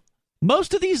y'all.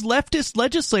 Most of these leftist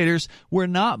legislators were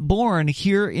not born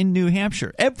here in New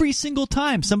Hampshire. Every single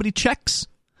time somebody checks,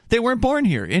 they weren't born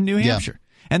here in New Hampshire.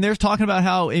 And they're talking about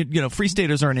how Free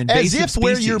Staters are an invasive species. As if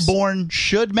where you're born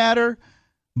should matter,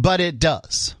 but it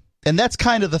does. And that's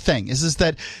kind of the thing, is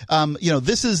that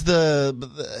this is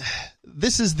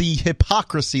the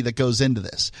hypocrisy that goes into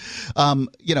this.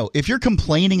 If you're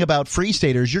complaining about Free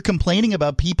Staters, you're complaining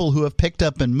about people who have picked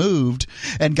up and moved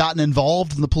and gotten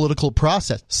involved in the political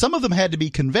process. Some of them had to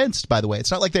be convinced, by the way. It's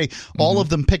not like all of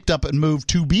them picked up and moved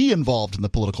to be involved in the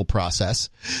political process.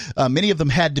 Many of them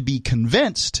had to be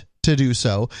convinced to do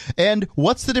so. And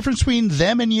what's the difference between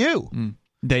them and you?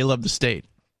 They love the state.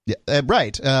 Yeah,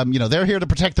 right. They're here to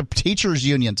protect the teachers'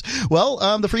 unions.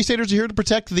 Well, the Free Staters are here to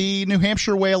protect the New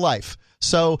Hampshire way of life.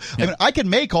 So I can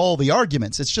make all the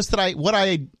arguments. It's just that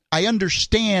I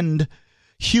understand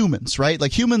humans, right?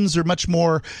 Like, humans are much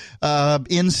more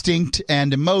instinct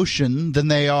and emotion than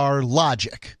they are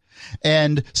logic.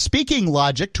 And speaking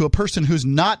logic to a person who's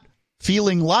not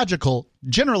feeling logical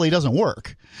generally doesn't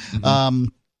work. Mm-hmm.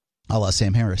 A la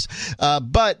Sam Harris.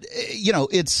 But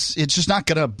it's just not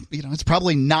going to, it's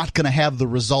probably not going to have the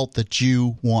result that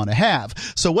you want to have.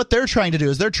 So what they're trying to do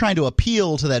is they're trying to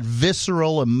appeal to that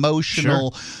visceral,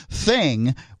 emotional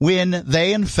thing when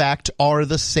they, in fact, are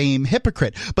the same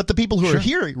hypocrite. But the people who are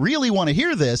here really want to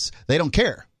hear this. They don't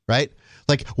care, right?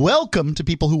 Like, welcome to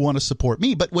people who want to support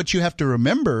me. But what you have to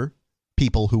remember,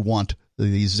 people who want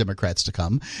these Democrats to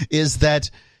come, is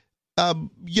that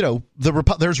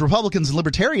there's Republicans and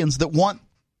Libertarians that want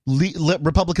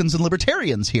Republicans and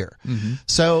Libertarians here. Mm-hmm.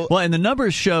 So, well, and the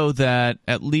numbers show that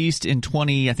at least in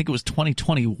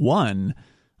 2021,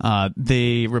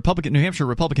 the New Hampshire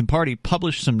Republican Party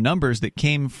published some numbers that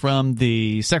came from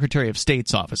the Secretary of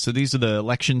State's office. So these are the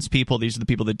elections people. These are the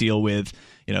people that deal with,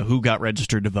 who got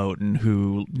registered to vote and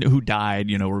who died,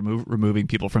 removing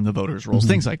people from the voters' rolls,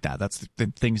 things like that. That's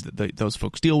the things that those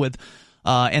folks deal with.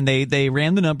 And they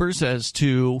ran the numbers as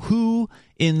to who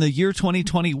in the year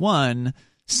 2021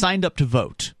 signed up to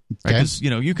vote. Right? Because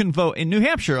you can vote in New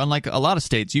Hampshire, unlike a lot of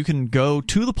states. You can go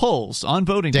to the polls on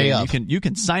voting day. You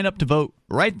can sign up to vote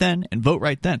right then and vote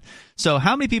right then. So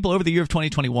how many people over the year of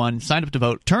 2021 signed up to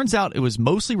vote? Turns out it was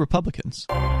mostly Republicans.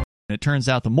 And it turns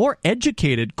out the more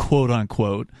educated, quote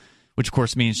unquote, which of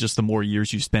course means just the more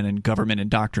years you spend in government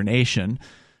indoctrination,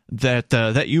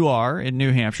 that you are in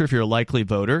New Hampshire, if you're a likely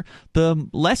voter, the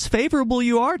less favorable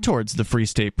you are towards the Free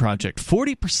State Project.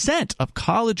 40% of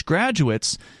college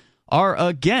graduates are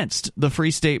against the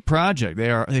Free State Project.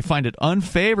 They find it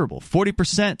unfavorable.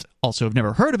 40% also have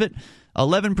never heard of it.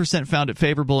 11% found it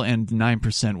favorable, and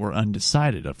 9% were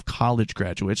undecided of college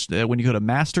graduates. When you go to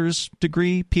master's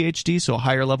degree, PhD, so a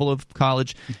higher level of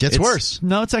college, it gets worse.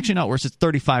 No, it's actually not worse. It's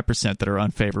 35% that are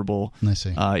unfavorable. I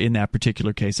see. In that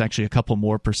particular case. Actually, a couple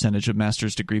more percentage of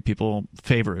master's degree people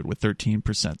favor it, with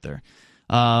 13% there.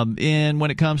 And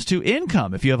when it comes to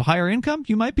income, if you have a higher income,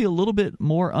 you might be a little bit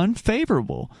more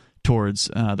unfavorable towards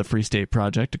the Free State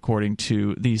Project, according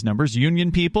to these numbers.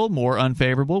 Union people, more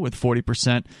unfavorable, with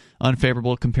 40%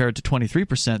 unfavorable compared to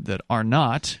 23% that are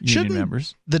not union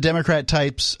members. The Democrat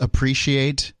types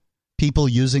appreciate people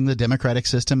using the democratic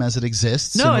system as it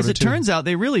exists? No, as it turns out,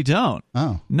 they really don't.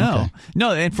 Oh, no. Okay.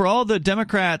 No, and for all the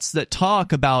Democrats that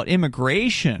talk about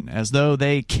immigration as though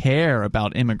they care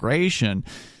about immigration,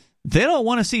 they don't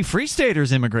want to see Free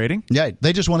Staters immigrating. Yeah,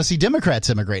 they just want to see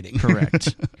Democrats immigrating.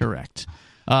 Correct. Correct.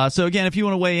 So again, if you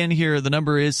want to weigh in here, the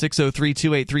number is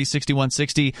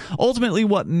 603-283-6160. Ultimately,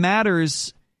 what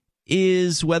matters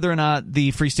is whether or not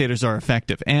the Free Staters are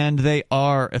effective, and they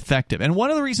are effective. And one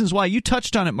of the reasons why you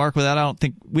touched on it, Mark, without I don't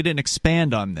think we didn't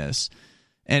expand on this.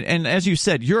 And as you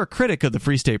said, you're a critic of the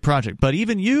Free State Project, but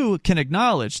even you can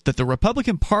acknowledge that the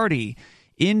Republican Party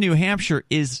in New Hampshire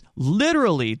is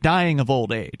literally dying of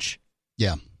old age.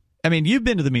 Yeah. I mean, you've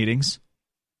been to the meetings.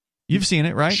 You've seen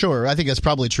it, right? Sure. I think that's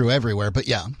probably true everywhere, but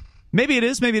yeah. Maybe it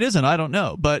is, maybe it isn't. I don't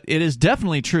know. But it is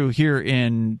definitely true here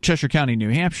in Cheshire County, New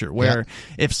Hampshire, where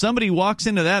if somebody walks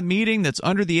into that meeting that's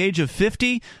under the age of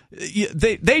 50,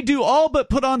 they do all but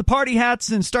put on the party hats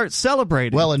and start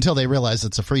celebrating. Well, until they realize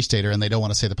it's a Free Stater and they don't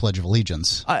want to say the Pledge of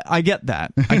Allegiance. I get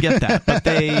that. I get that. But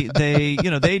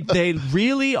they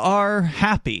really are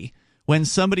happy when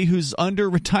somebody who's under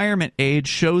retirement age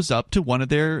shows up to one of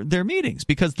their meetings,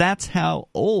 because that's how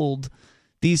old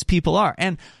these people are.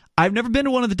 And I've never been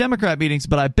to one of the Democrat meetings,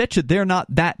 but I bet you they're not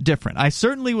that different. I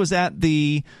certainly was at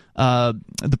the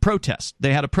protest.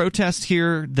 They had a protest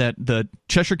here that the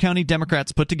Cheshire County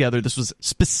Democrats put together. This was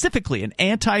specifically an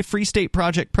anti-Free State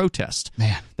Project protest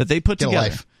that they put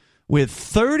together with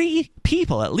 30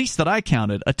 people, at least that I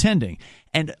counted, attending.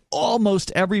 And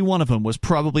almost every one of them was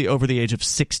probably over the age of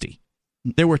 60.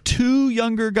 There were two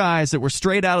younger guys that were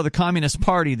straight out of the Communist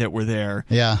Party that were there.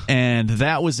 Yeah. And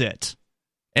that was it.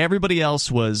 Everybody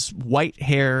else was white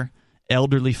hair,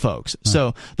 elderly folks.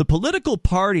 So the political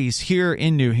parties here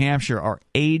in New Hampshire are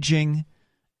aging,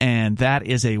 and that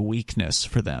is a weakness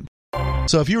for them.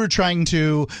 So if you were trying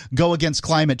to go against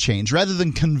climate change, rather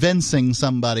than convincing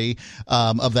somebody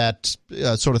of that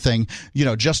sort of thing,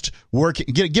 just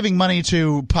giving money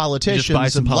to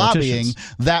politicians and lobbying,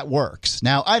 that works.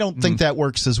 Now, I don't think that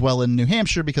works as well in New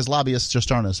Hampshire because lobbyists just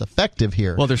aren't as effective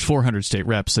here. Well, there's 400 state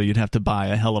reps, so you'd have to buy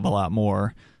a hell of a lot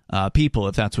more people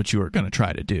if that's what you were going to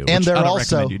try to do. And I don't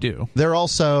recommend you do. They're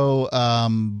also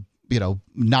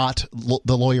not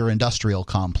the lawyer industrial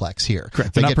complex here.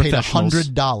 Correct. They They're get not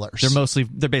paid $100.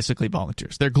 They're basically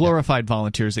volunteers. They're glorified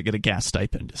volunteers that get a gas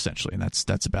stipend, essentially, and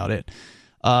that's about it.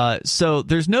 So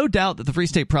there's no doubt that the Free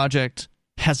State Project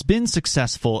has been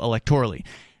successful electorally.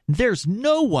 There's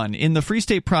no one in the Free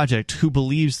State Project who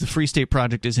believes the Free State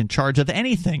Project is in charge of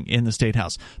anything in the State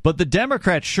House. But the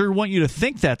Democrats sure want you to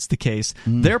think that's the case.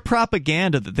 Their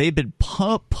propaganda that they've been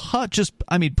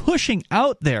pushing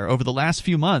out there over the last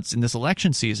few months in this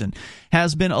election season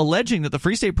has been alleging that the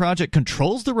Free State Project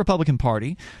controls the Republican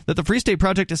Party, that the Free State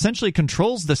Project essentially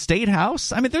controls the State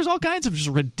House. I mean, there's all kinds of just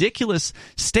ridiculous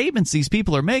statements these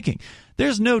people are making.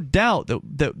 There's no doubt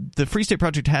that the Free State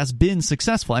Project has been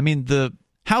successful. I mean, the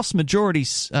House Majority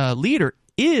leader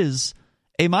is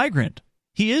a migrant.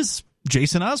 He is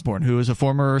Jason Osborne, who is a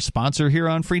former sponsor here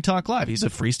on Free Talk Live. He's a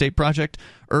Free State Project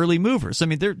early mover. So, I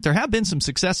mean, there have been some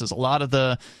successes. A lot of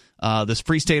the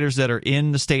Free Staters that are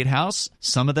in the State House,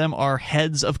 some of them are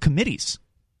heads of committees.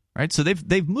 Right, so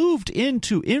they've moved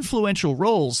into influential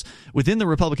roles within the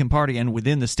Republican Party and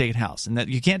within the State House, and that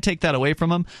you can't take that away from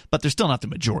them. But they're still not the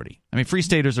majority. I mean, Free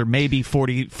Staters are maybe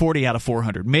 40 out of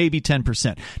 400, maybe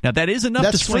 10%. Now that is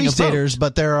enough to swing a vote. That's Free Staters,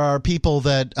 but there are people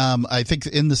that I think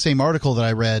in the same article that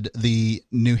I read, the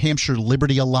New Hampshire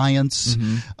Liberty Alliance,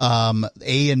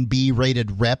 A and B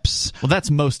rated reps. Well, that's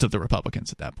most of the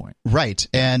Republicans at that point, right?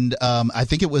 And I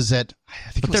think it was but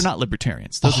they're not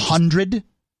libertarians. Those 100.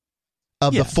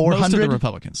 Of the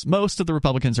 400? Most of the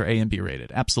Republicans are A and B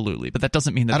rated, absolutely. But that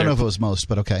doesn't mean that I don't know if it was most,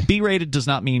 but okay. B rated does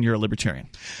not mean you're a libertarian.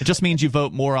 It just means you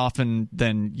vote more often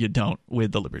than you don't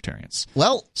with the libertarians.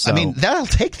 Well, so, I mean, I'll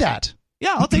take that.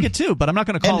 Yeah, I'll take it too, but I'm not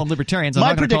going to call them libertarians. I'm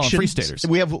not going to call them Free Staters.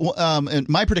 We have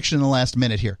my prediction in the last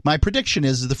minute here. My prediction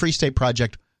is the Free State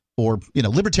Project or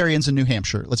libertarians in New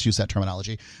Hampshire, let's use that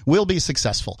terminology, will be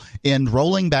successful in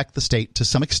rolling back the state to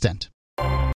some extent.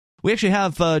 We actually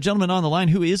have a gentleman on the line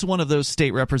who is one of those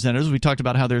state representatives. We talked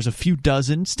about how there's a few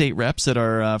dozen state reps that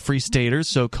are free staters,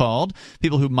 so-called,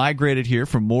 people who migrated here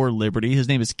for more liberty. His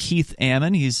name is Keith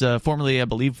Ammon. He's formerly, I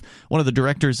believe, one of the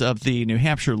directors of the New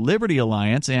Hampshire Liberty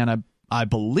Alliance, and I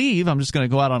believe, I'm just going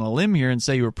to go out on a limb here and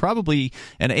say you were probably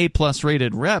an A-plus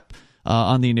rated rep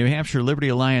on the New Hampshire Liberty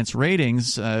Alliance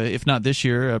ratings, if not this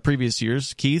year, previous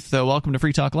years. Keith, welcome to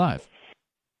Free Talk Live.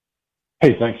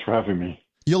 Hey, thanks for having me.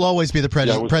 You'll always be the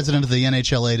president of the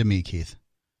NHLA to me, Keith.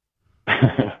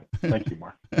 Thank you,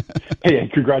 Mark. Hey,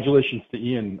 and congratulations to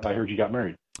Ian. I heard you got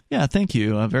married. Yeah, thank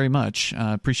you very much.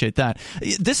 Appreciate that.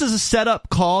 This is a setup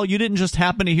call. You didn't just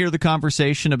happen to hear the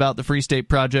conversation about the Free State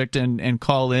Project and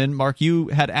call in. Mark, you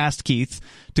had asked Keith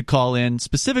to call in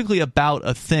specifically about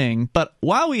a thing. But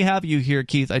while we have you here,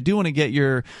 Keith, I do want to get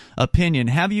your opinion.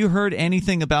 Have you heard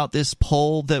anything about this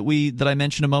poll that I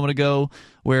mentioned a moment ago,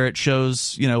 where it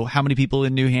shows, how many people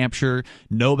in New Hampshire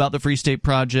know about the Free State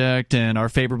Project and are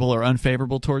favorable or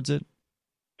unfavorable towards it?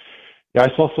 Yeah,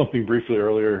 I saw something briefly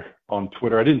earlier on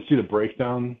Twitter. I didn't see the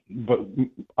breakdown, but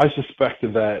I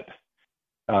suspected that,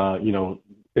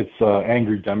 it's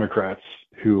angry Democrats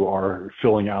who are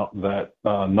filling out that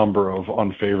number of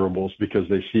unfavorables because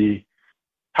they see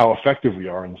how effective we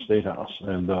are in the State House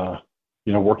and,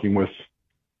 working with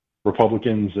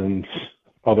Republicans and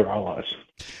other allies.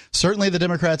 Certainly the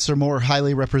Democrats are more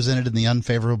highly represented in the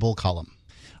unfavorable column.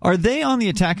 Are they on the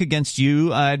attack against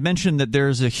you? I'd mentioned that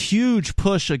there's a huge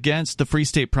push against the Free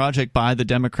State Project by the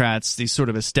Democrats, these sort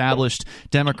of established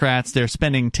Democrats. They're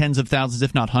spending tens of thousands,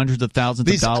 if not hundreds of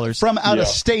thousands of dollars. From out of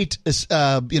state, these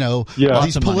political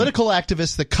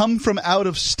activists that come from out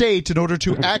of state in order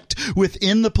to act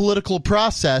within the political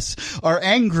process are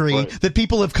angry that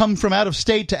people have come from out of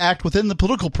state to act within the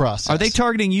political process. Are they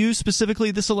targeting you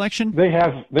specifically this election? They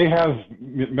have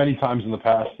many times in the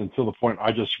past, until the point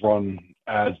I just run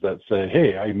ads that say,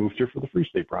 hey, I moved here for the Free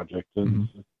State Project. And,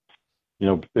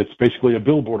 it's basically a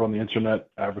billboard on the internet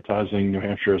advertising New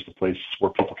Hampshire as the place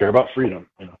where people care about freedom.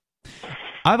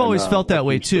 I've always felt that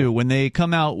way, too. When they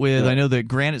come out with, I know that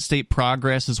Granite State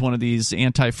Progress is one of these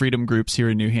anti-freedom groups here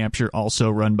in New Hampshire, also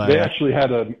run by... They actually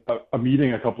had a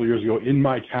meeting a couple of years ago in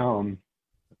my town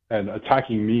and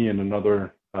attacking me and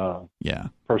another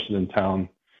person in town.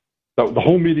 So the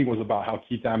whole meeting was about how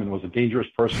Keith Ammon was a dangerous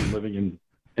person living in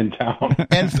town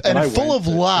and full of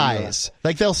lies.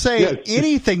 Like they'll say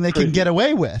anything they can get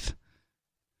away with.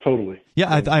 Totally.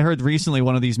 Yeah, I heard recently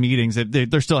one of these meetings that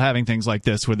they're still having things like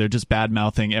this where they're just bad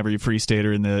mouthing every free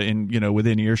stater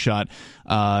within earshot.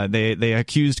 They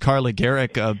accused Carla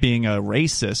Garrick of being a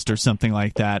racist or something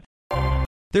like that.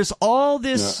 There's all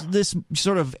this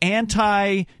sort of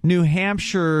anti-New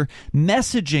Hampshire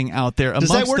messaging out there. Does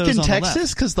that work in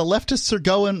Texas? Because the leftists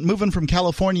are moving from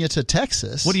California to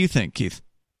Texas. What do you think, Keith?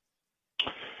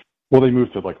 Well, they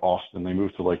moved to Austin. They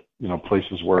moved to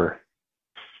places where,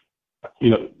 I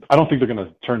don't think they're going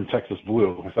to turn Texas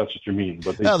blue, if that's what you mean.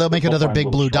 But they'll make another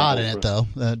big blue dot in it, though.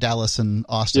 Dallas and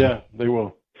Austin. Yeah, they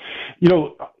will.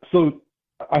 So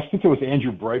I think it was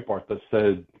Andrew Breitbart that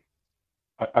said,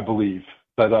 I believe,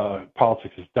 that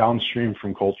politics is downstream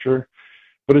from culture,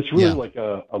 but it's really like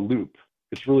a loop.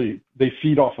 It's really, they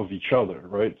feed off of each other,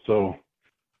 right? So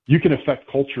you can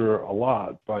affect culture a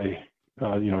lot by,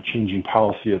 changing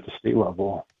policy at the state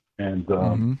level. And,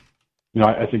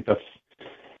 I think that's,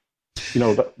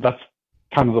 that's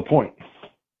kind of the point.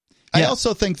 I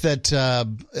also think that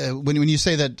when you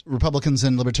say that Republicans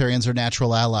and Libertarians are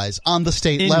natural allies on the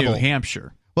state level. In New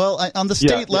Hampshire. Well, on the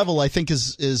state level, I think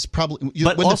is probably...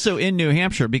 But also in New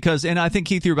Hampshire, and I think,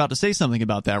 Keith, you're about to say something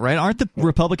about that, right? Aren't the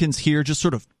Republicans here just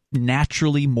sort of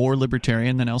naturally more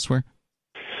libertarian than elsewhere?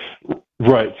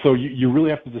 Right. So you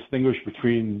really have to distinguish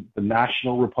between the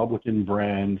national Republican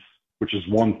brand, which is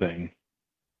one thing,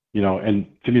 and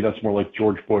to me that's more like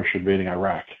George Bush invading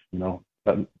Iraq.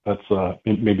 That's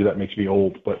maybe that makes me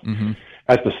old, but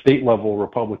at the state level,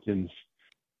 Republicans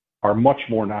are much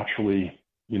more naturally,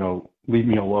 leave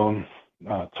me alone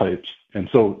types. And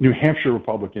so New Hampshire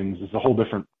Republicans is a whole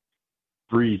different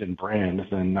breed and brand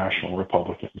than national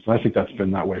Republicans. And I think that's been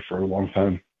that way for a long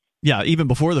time. Yeah, even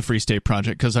before the Free State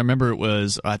Project, because I remember it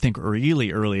was, I think,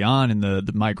 really early on in the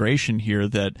migration here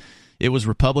that it was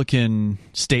Republican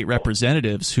state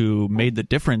representatives who made the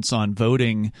difference on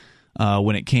voting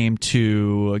when it came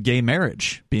to gay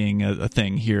marriage being a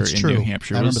thing here in New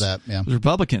Hampshire. I remember that, yeah. It was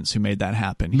Republicans who made that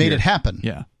happen. Made it happen.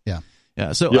 Yeah. Yeah.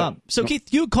 Yeah. So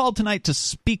Keith, you called tonight to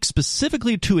speak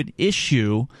specifically to an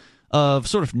issue of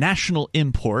sort of national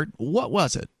import. What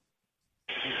was it?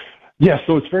 Yeah,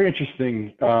 so it's very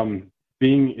interesting.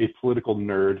 Being a political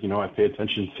nerd, I pay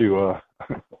attention to a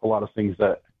lot of things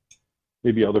that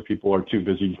maybe other people are too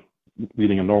busy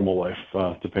leading a normal life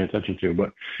to pay attention to.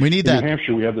 But we need in that. New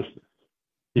Hampshire, we have this.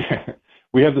 Yeah,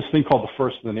 we have this thing called the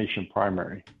First in the Nation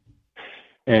primary,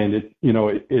 and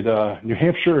New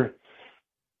Hampshire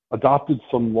adopted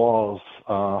some laws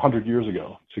 100 years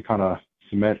ago to kind of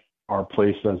cement our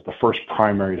place as the first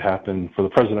primary to happen for the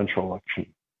presidential election.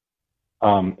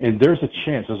 And there's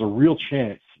a real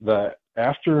chance that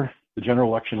after the general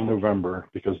election in November,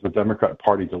 because the Democrat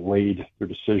Party delayed their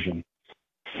decision,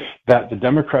 that the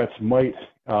Democrats might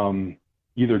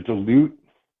either dilute,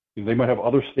 they might have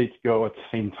other states go at the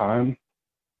same time,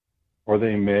 or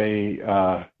they may,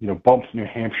 bump New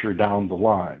Hampshire down the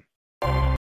line.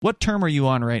 What term are you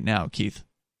on right now, Keith?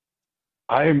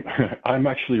 I'm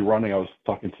actually running. I was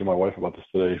talking to my wife about this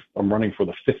today. I'm running for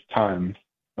the 5th time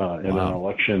in an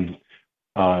election.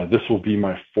 This will be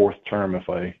my 4th term if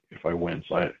I win.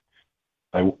 So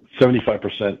I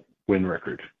 75% win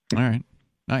record. All right,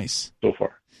 nice so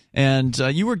far. And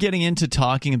you were getting into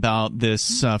talking about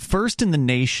this First in the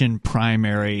Nation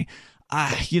primary.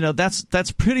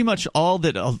 That's pretty much all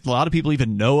that a lot of people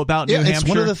even know about New Hampshire. It's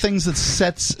one of the things that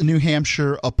sets New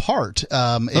Hampshire apart.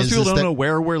 Most people don't know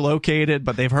where we're located,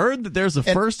 but they've heard that there's a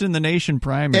First in the Nation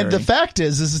primary. And the fact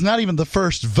is, this is not even the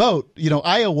first vote.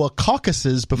 Iowa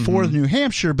caucuses before New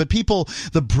Hampshire, but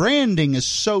the branding is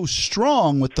so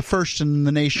strong with the First in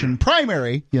the Nation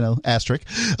primary, asterisk,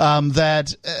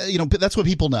 that that's what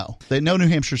people know. They know New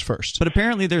Hampshire's first. But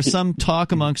apparently there's some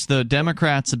talk amongst the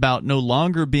Democrats about no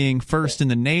longer being first in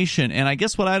the nation, and I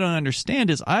guess what I don't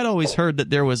understand is I'd always heard that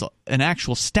there was an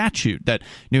actual statute, that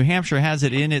New Hampshire has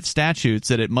it in its statutes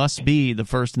that it must be the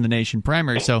first in the nation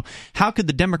primary. So how could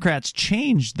the Democrats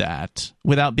change that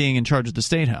without being in charge of the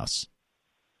State House?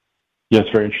 Yeah, it's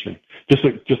very interesting.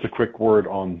 Just a quick word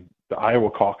on the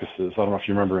Iowa caucuses. I don't know if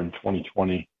you remember in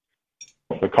 2020,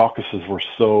 the caucuses were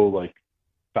so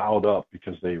fouled up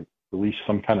because they released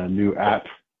some kind of new app,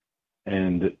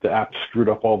 and the app screwed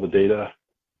up all the data.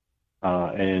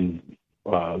 And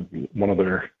one of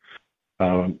their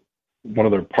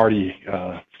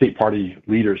state party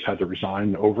leaders had to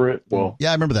resign over it. Well,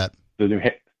 yeah, I remember that. The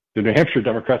New Hampshire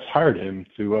Democrats hired him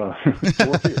to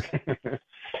work here.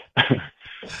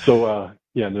 So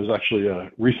there's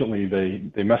actually recently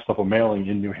they messed up a mailing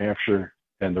in New Hampshire,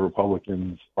 and the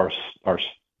Republicans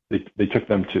they took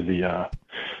them to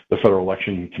the Federal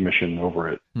Election Commission over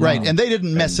it. Right, and they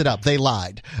didn't mess it up; they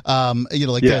lied.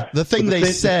 The thing they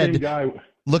said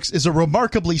is a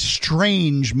remarkably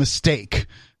strange mistake.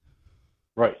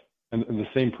 Right, and the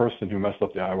same person who messed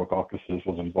up the Iowa caucuses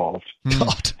was involved.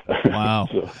 God, wow,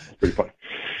 so pretty funny.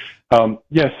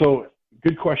 So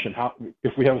good question.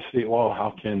 If we have a state law,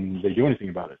 how can they do anything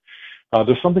about it?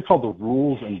 There's something called the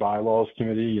Rules and Bylaws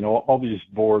Committee. All these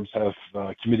boards have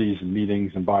committees and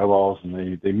meetings and bylaws,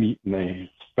 and they meet and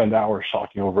they spend hours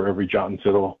talking over every jot and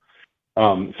tittle.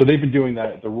 So they've been doing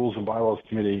that, the Rules and Bylaws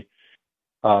Committee,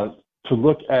 to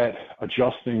look at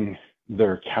adjusting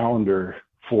their calendar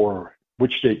for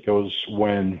which state goes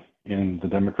when in the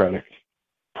Democratic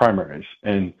primaries.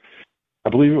 And I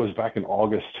believe it was back in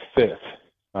August 5th.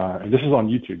 And this is on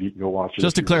YouTube. You can go watch it.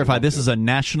 Just to clarify, this is a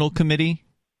national committee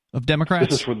of Democrats?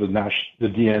 This is for the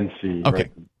DNC, okay.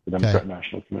 Right? The Democrat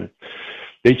National Committee.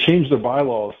 They changed their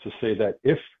bylaws to say that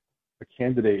if a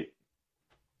candidate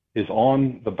is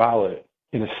on the ballot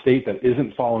in a state that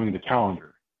isn't following the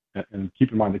calendar, and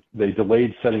keep in mind that they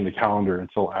delayed setting the calendar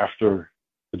until after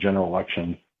the general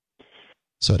election.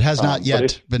 So it has not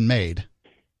yet been made.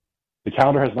 The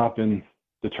calendar has not been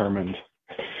determined.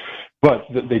 But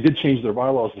they did change their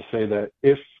bylaws to say that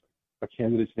if a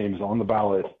candidate's name is on the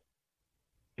ballot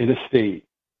in a state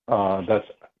that's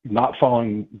not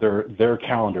following their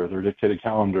calendar, their dictated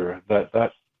calendar,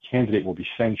 that candidate will be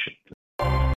sanctioned.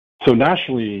 So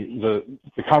nationally,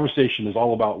 the conversation is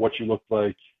all about what you look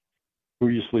like, who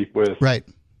you sleep with, right,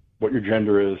 what your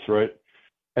gender is, right?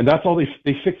 And that's all they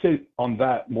fixate on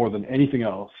that more than anything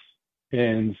else.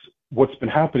 And what's been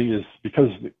happening is because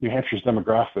New Hampshire's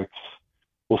demographics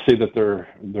will say that they're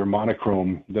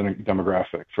monochrome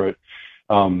demographics, right?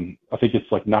 I think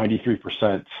it's like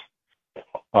 93%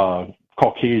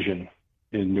 Caucasian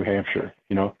in New Hampshire.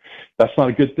 That's not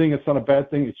a good thing. It's not a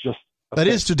bad thing. It's just that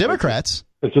is to Democrats.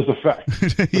 It's just a fact.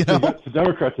 To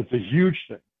Democrats, it's a huge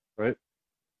thing, right?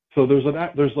 So there's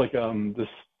this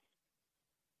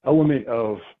element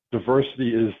of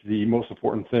diversity is the most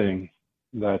important thing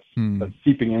that's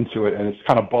seeping into it, and it's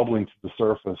kind of bubbling to the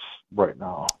surface right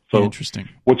now. So interesting.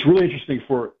 What's really interesting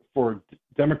for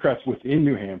Democrats within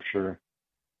New Hampshire,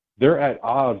 they're at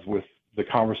odds with the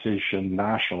conversation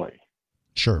nationally.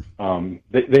 Sure.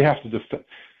 They have to defend.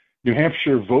 New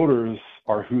Hampshire voters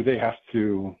are who they have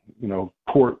to,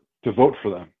 court to vote for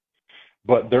them,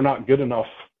 but they're not good enough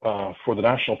for the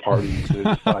national party to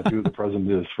decide who the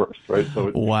president is first, right? So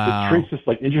it creates this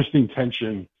interesting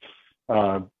tension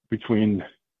between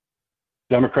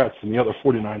Democrats in the other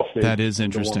 49 states. That is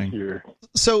interesting.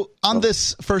 So on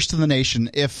this First in the Nation,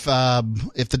 if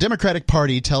the Democratic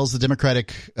Party tells the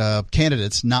Democratic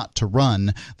candidates not to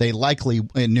run, they likely,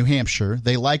 in New Hampshire,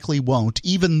 they likely won't,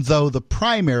 even though the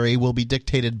primary will be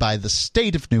dictated by the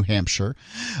state of New Hampshire.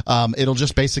 It'll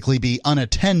just basically be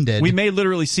unattended. We may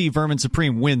literally see Vermin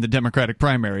Supreme win the Democratic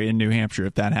primary in New Hampshire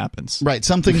if that happens. Right,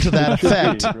 something to that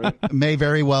effect may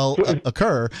very well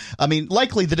occur. I mean,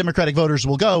 likely the Democratic voters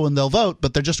will go and they'll vote,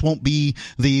 but there just won't be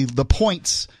the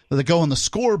points that go on the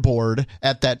scoreboard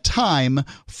at that time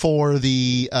for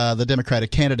the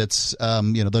Democratic candidates.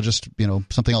 They'll just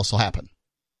something else will happen.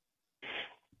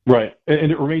 Right,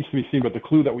 and it remains to be seen. But the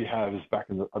clue that we have is back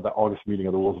in the August meeting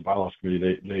of the Rules and Bylaws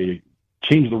Committee. They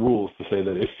changed the rules to say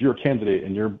that if you're a candidate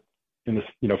and you're in this,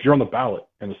 if you're on the ballot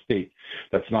in a state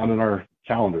that's not in our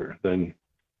calendar, then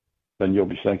you'll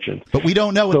be sanctioned. But we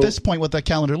don't know at this point what that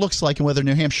calendar looks like and whether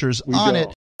New Hampshire's on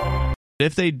it.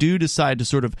 If they do decide to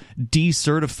sort of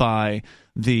decertify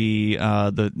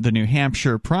the New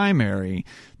Hampshire primary,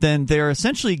 then they're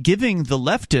essentially giving the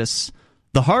leftists,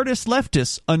 the hardest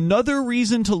leftists, another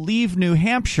reason to leave New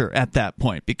Hampshire at that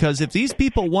point. Because if these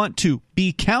people want to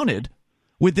be counted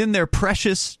within their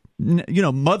precious,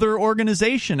 mother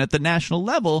organization at the national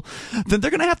level, then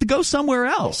they're going to have to go somewhere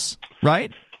else,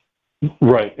 right?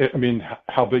 Right. I mean,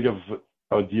 how big of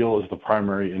a deal is the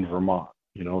primary in Vermont?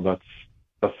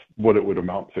 That's what it would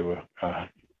amount to.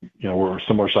 We're a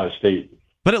similar sized state.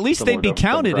 But at least they'd be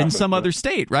counted in some other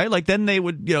state, right? Like then they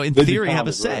would, in theory, have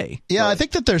a say. Right. Yeah, I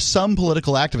think that there's some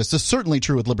political activists. It's certainly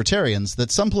true with libertarians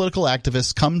that some political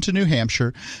activists come to New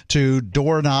Hampshire to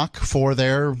door knock for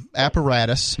their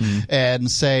apparatus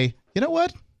and say, you know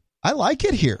what? I like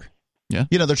it here. Yeah.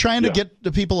 They're trying to get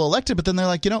the people elected, but then they're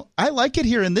like, I like it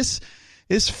here, and this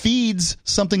feeds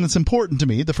something that's important to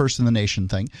me, the First in the Nation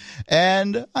thing,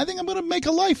 and I think I'm going to make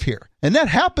a life here. And that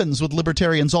happens with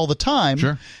libertarians all the time,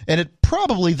 sure. And it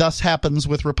probably thus happens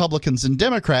with Republicans and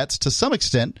Democrats to some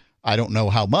extent. I don't know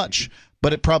how much,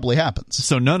 but it probably happens.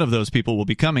 So none of those people will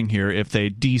be coming here if they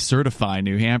decertify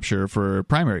New Hampshire for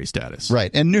primary status.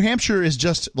 Right. And New Hampshire is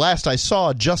just, last I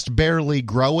saw, just barely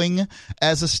growing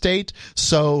as a state.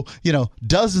 So,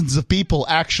 dozens of people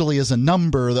actually as a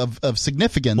number of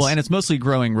significance. Well, and it's mostly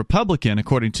growing Republican,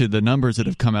 according to the numbers that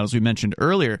have come out, as we mentioned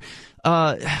earlier.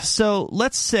 So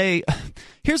let's say,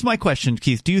 here's my question,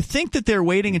 Keith. Do you think that they're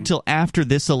waiting until after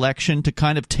this election to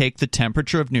kind of take the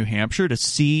temperature of New Hampshire to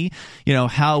see,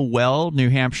 how well New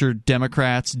Hampshire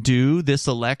Democrats do this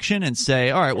election and say,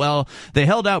 all right, well, they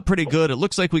held out pretty good. It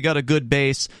looks like we got a good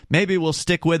base. Maybe we'll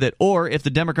stick with it. Or if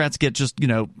the Democrats get just,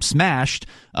 smashed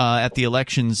at the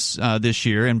elections this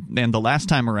year, and the last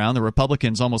time around, the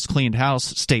Republicans almost cleaned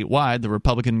house statewide. The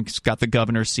Republicans got the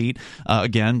governor's seat.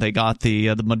 Again, they got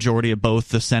the majority of both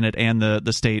the Senate and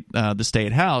the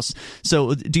state House.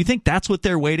 So do you think that's what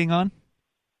they're waiting on?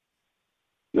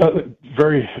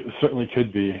 Very certainly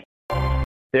could be.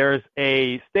 There's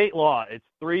a state law. It's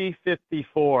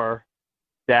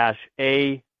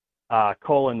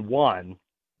 354-A:1,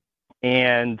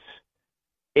 and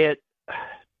it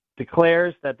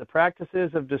declares that the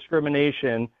practices of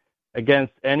discrimination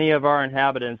against any of our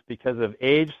inhabitants because of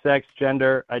age, sex,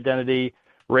 gender, identity,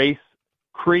 race,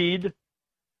 creed,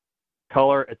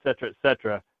 color, etc.,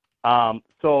 etc.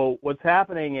 So what's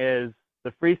happening is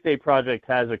the Free State Project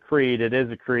has a creed. It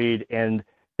is a creed, and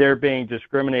they're being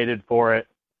discriminated for it.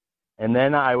 And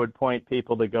then I would point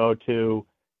people to go to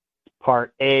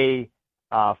Part A,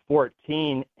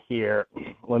 14 here.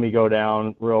 Let me go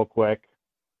down real quick.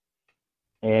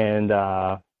 And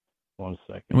 1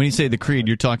 second. And when you say the creed,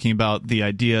 you're talking about the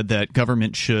idea that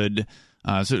government should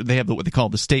so they have what they call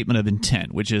the statement of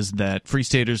intent, which is that Free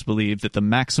Staters believe that the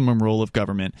maximum role of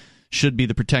government should be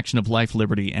the protection of life,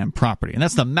 liberty, and property. And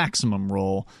that's the maximum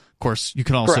role. Of course, you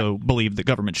can also believe that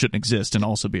government shouldn't exist and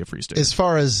also be a free state. As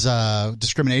far as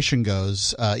discrimination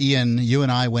goes, Ian, you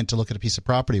and I went to look at a piece of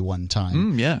property one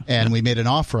time. And we made an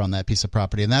offer on that piece of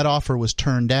property. And that offer was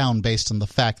turned down based on the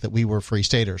fact that we were free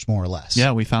staters, more or less.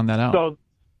 Yeah, we found that out.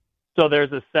 So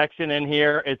there's a section in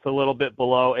here. It's a little bit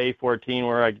below A14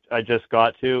 where I just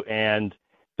got to, and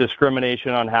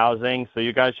discrimination on housing. So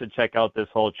you guys should check out this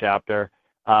whole chapter.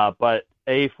 But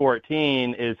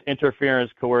A14 is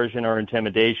interference, coercion, or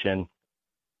intimidation.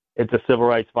 It's a civil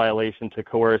rights violation to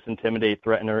coerce, intimidate,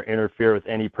 threaten, or interfere with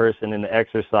any person in the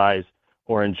exercise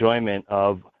or enjoyment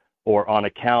of or on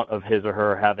account of his or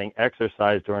her having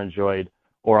exercised or enjoyed,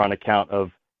 or on account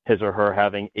of his or her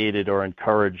having aided or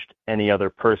encouraged any other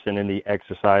person in the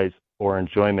exercise or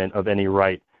enjoyment of any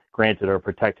right granted or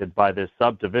protected by this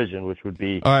subdivision, which would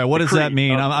be... All right, what does that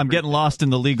mean? I'm getting lost in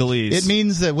the legalese. It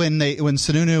means that when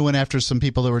Sununu went after some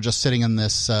people that were just sitting in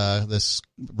this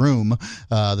room,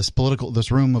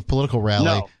 this room of political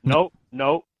rally. No.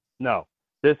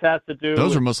 This has to do Those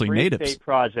with are mostly Free natives. State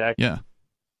Project. Yeah.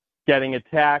 Getting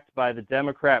attacked by the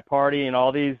Democrat Party and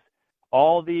all these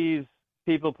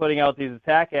people putting out these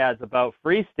attack ads about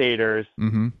free staters.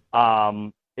 Mm-hmm.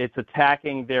 It's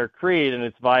attacking their creed, and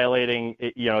it's violating,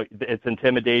 it's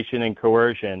intimidation and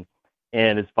coercion,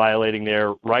 and it's violating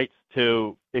their rights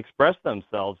to express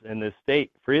themselves in this state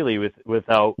freely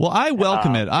without. Well, I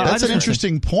welcome it. That's an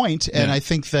interesting point, and I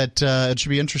think that it should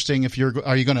be interesting.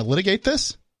 Are you going to litigate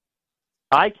this?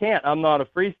 I can't. I'm not a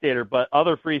free stater, but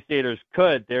other free staters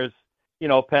could. There's,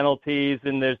 penalties,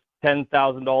 and there's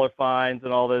 $10,000 fines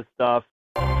and all this stuff.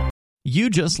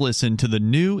 You just listened to the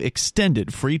new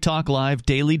extended Free Talk Live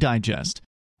Daily Digest.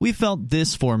 We felt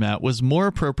this format was more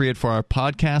appropriate for our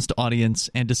podcast audience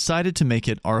and decided to make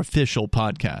it our official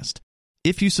podcast.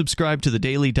 If you subscribe to the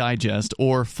Daily Digest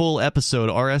or full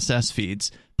episode RSS feeds,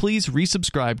 please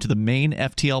resubscribe to the main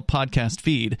FTL podcast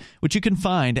feed, which you can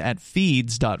find at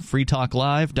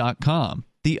feeds.freetalklive.com.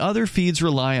 The other feeds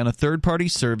rely on a third-party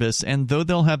service, and though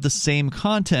they'll have the same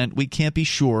content, we can't be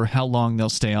sure how long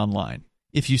they'll stay online.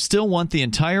 If you still want the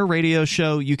entire radio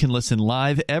show, you can listen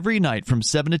live every night from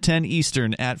 7 to 10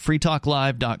 Eastern at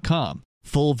freetalklive.com.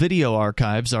 Full video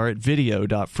archives are at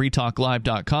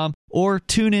video.freetalklive.com, or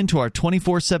tune into our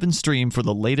 24/7 stream for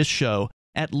the latest show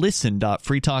at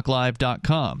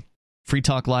listen.freetalklive.com. Free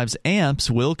Talk Live's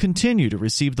amps will continue to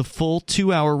receive the full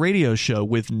 2-hour radio show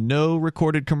with no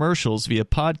recorded commercials via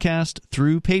podcast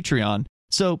through Patreon,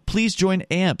 so please join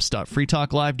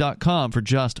amps.freetalklive.com for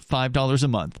just $5 a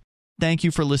month. Thank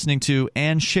you for listening to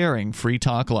and sharing Free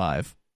Talk Live.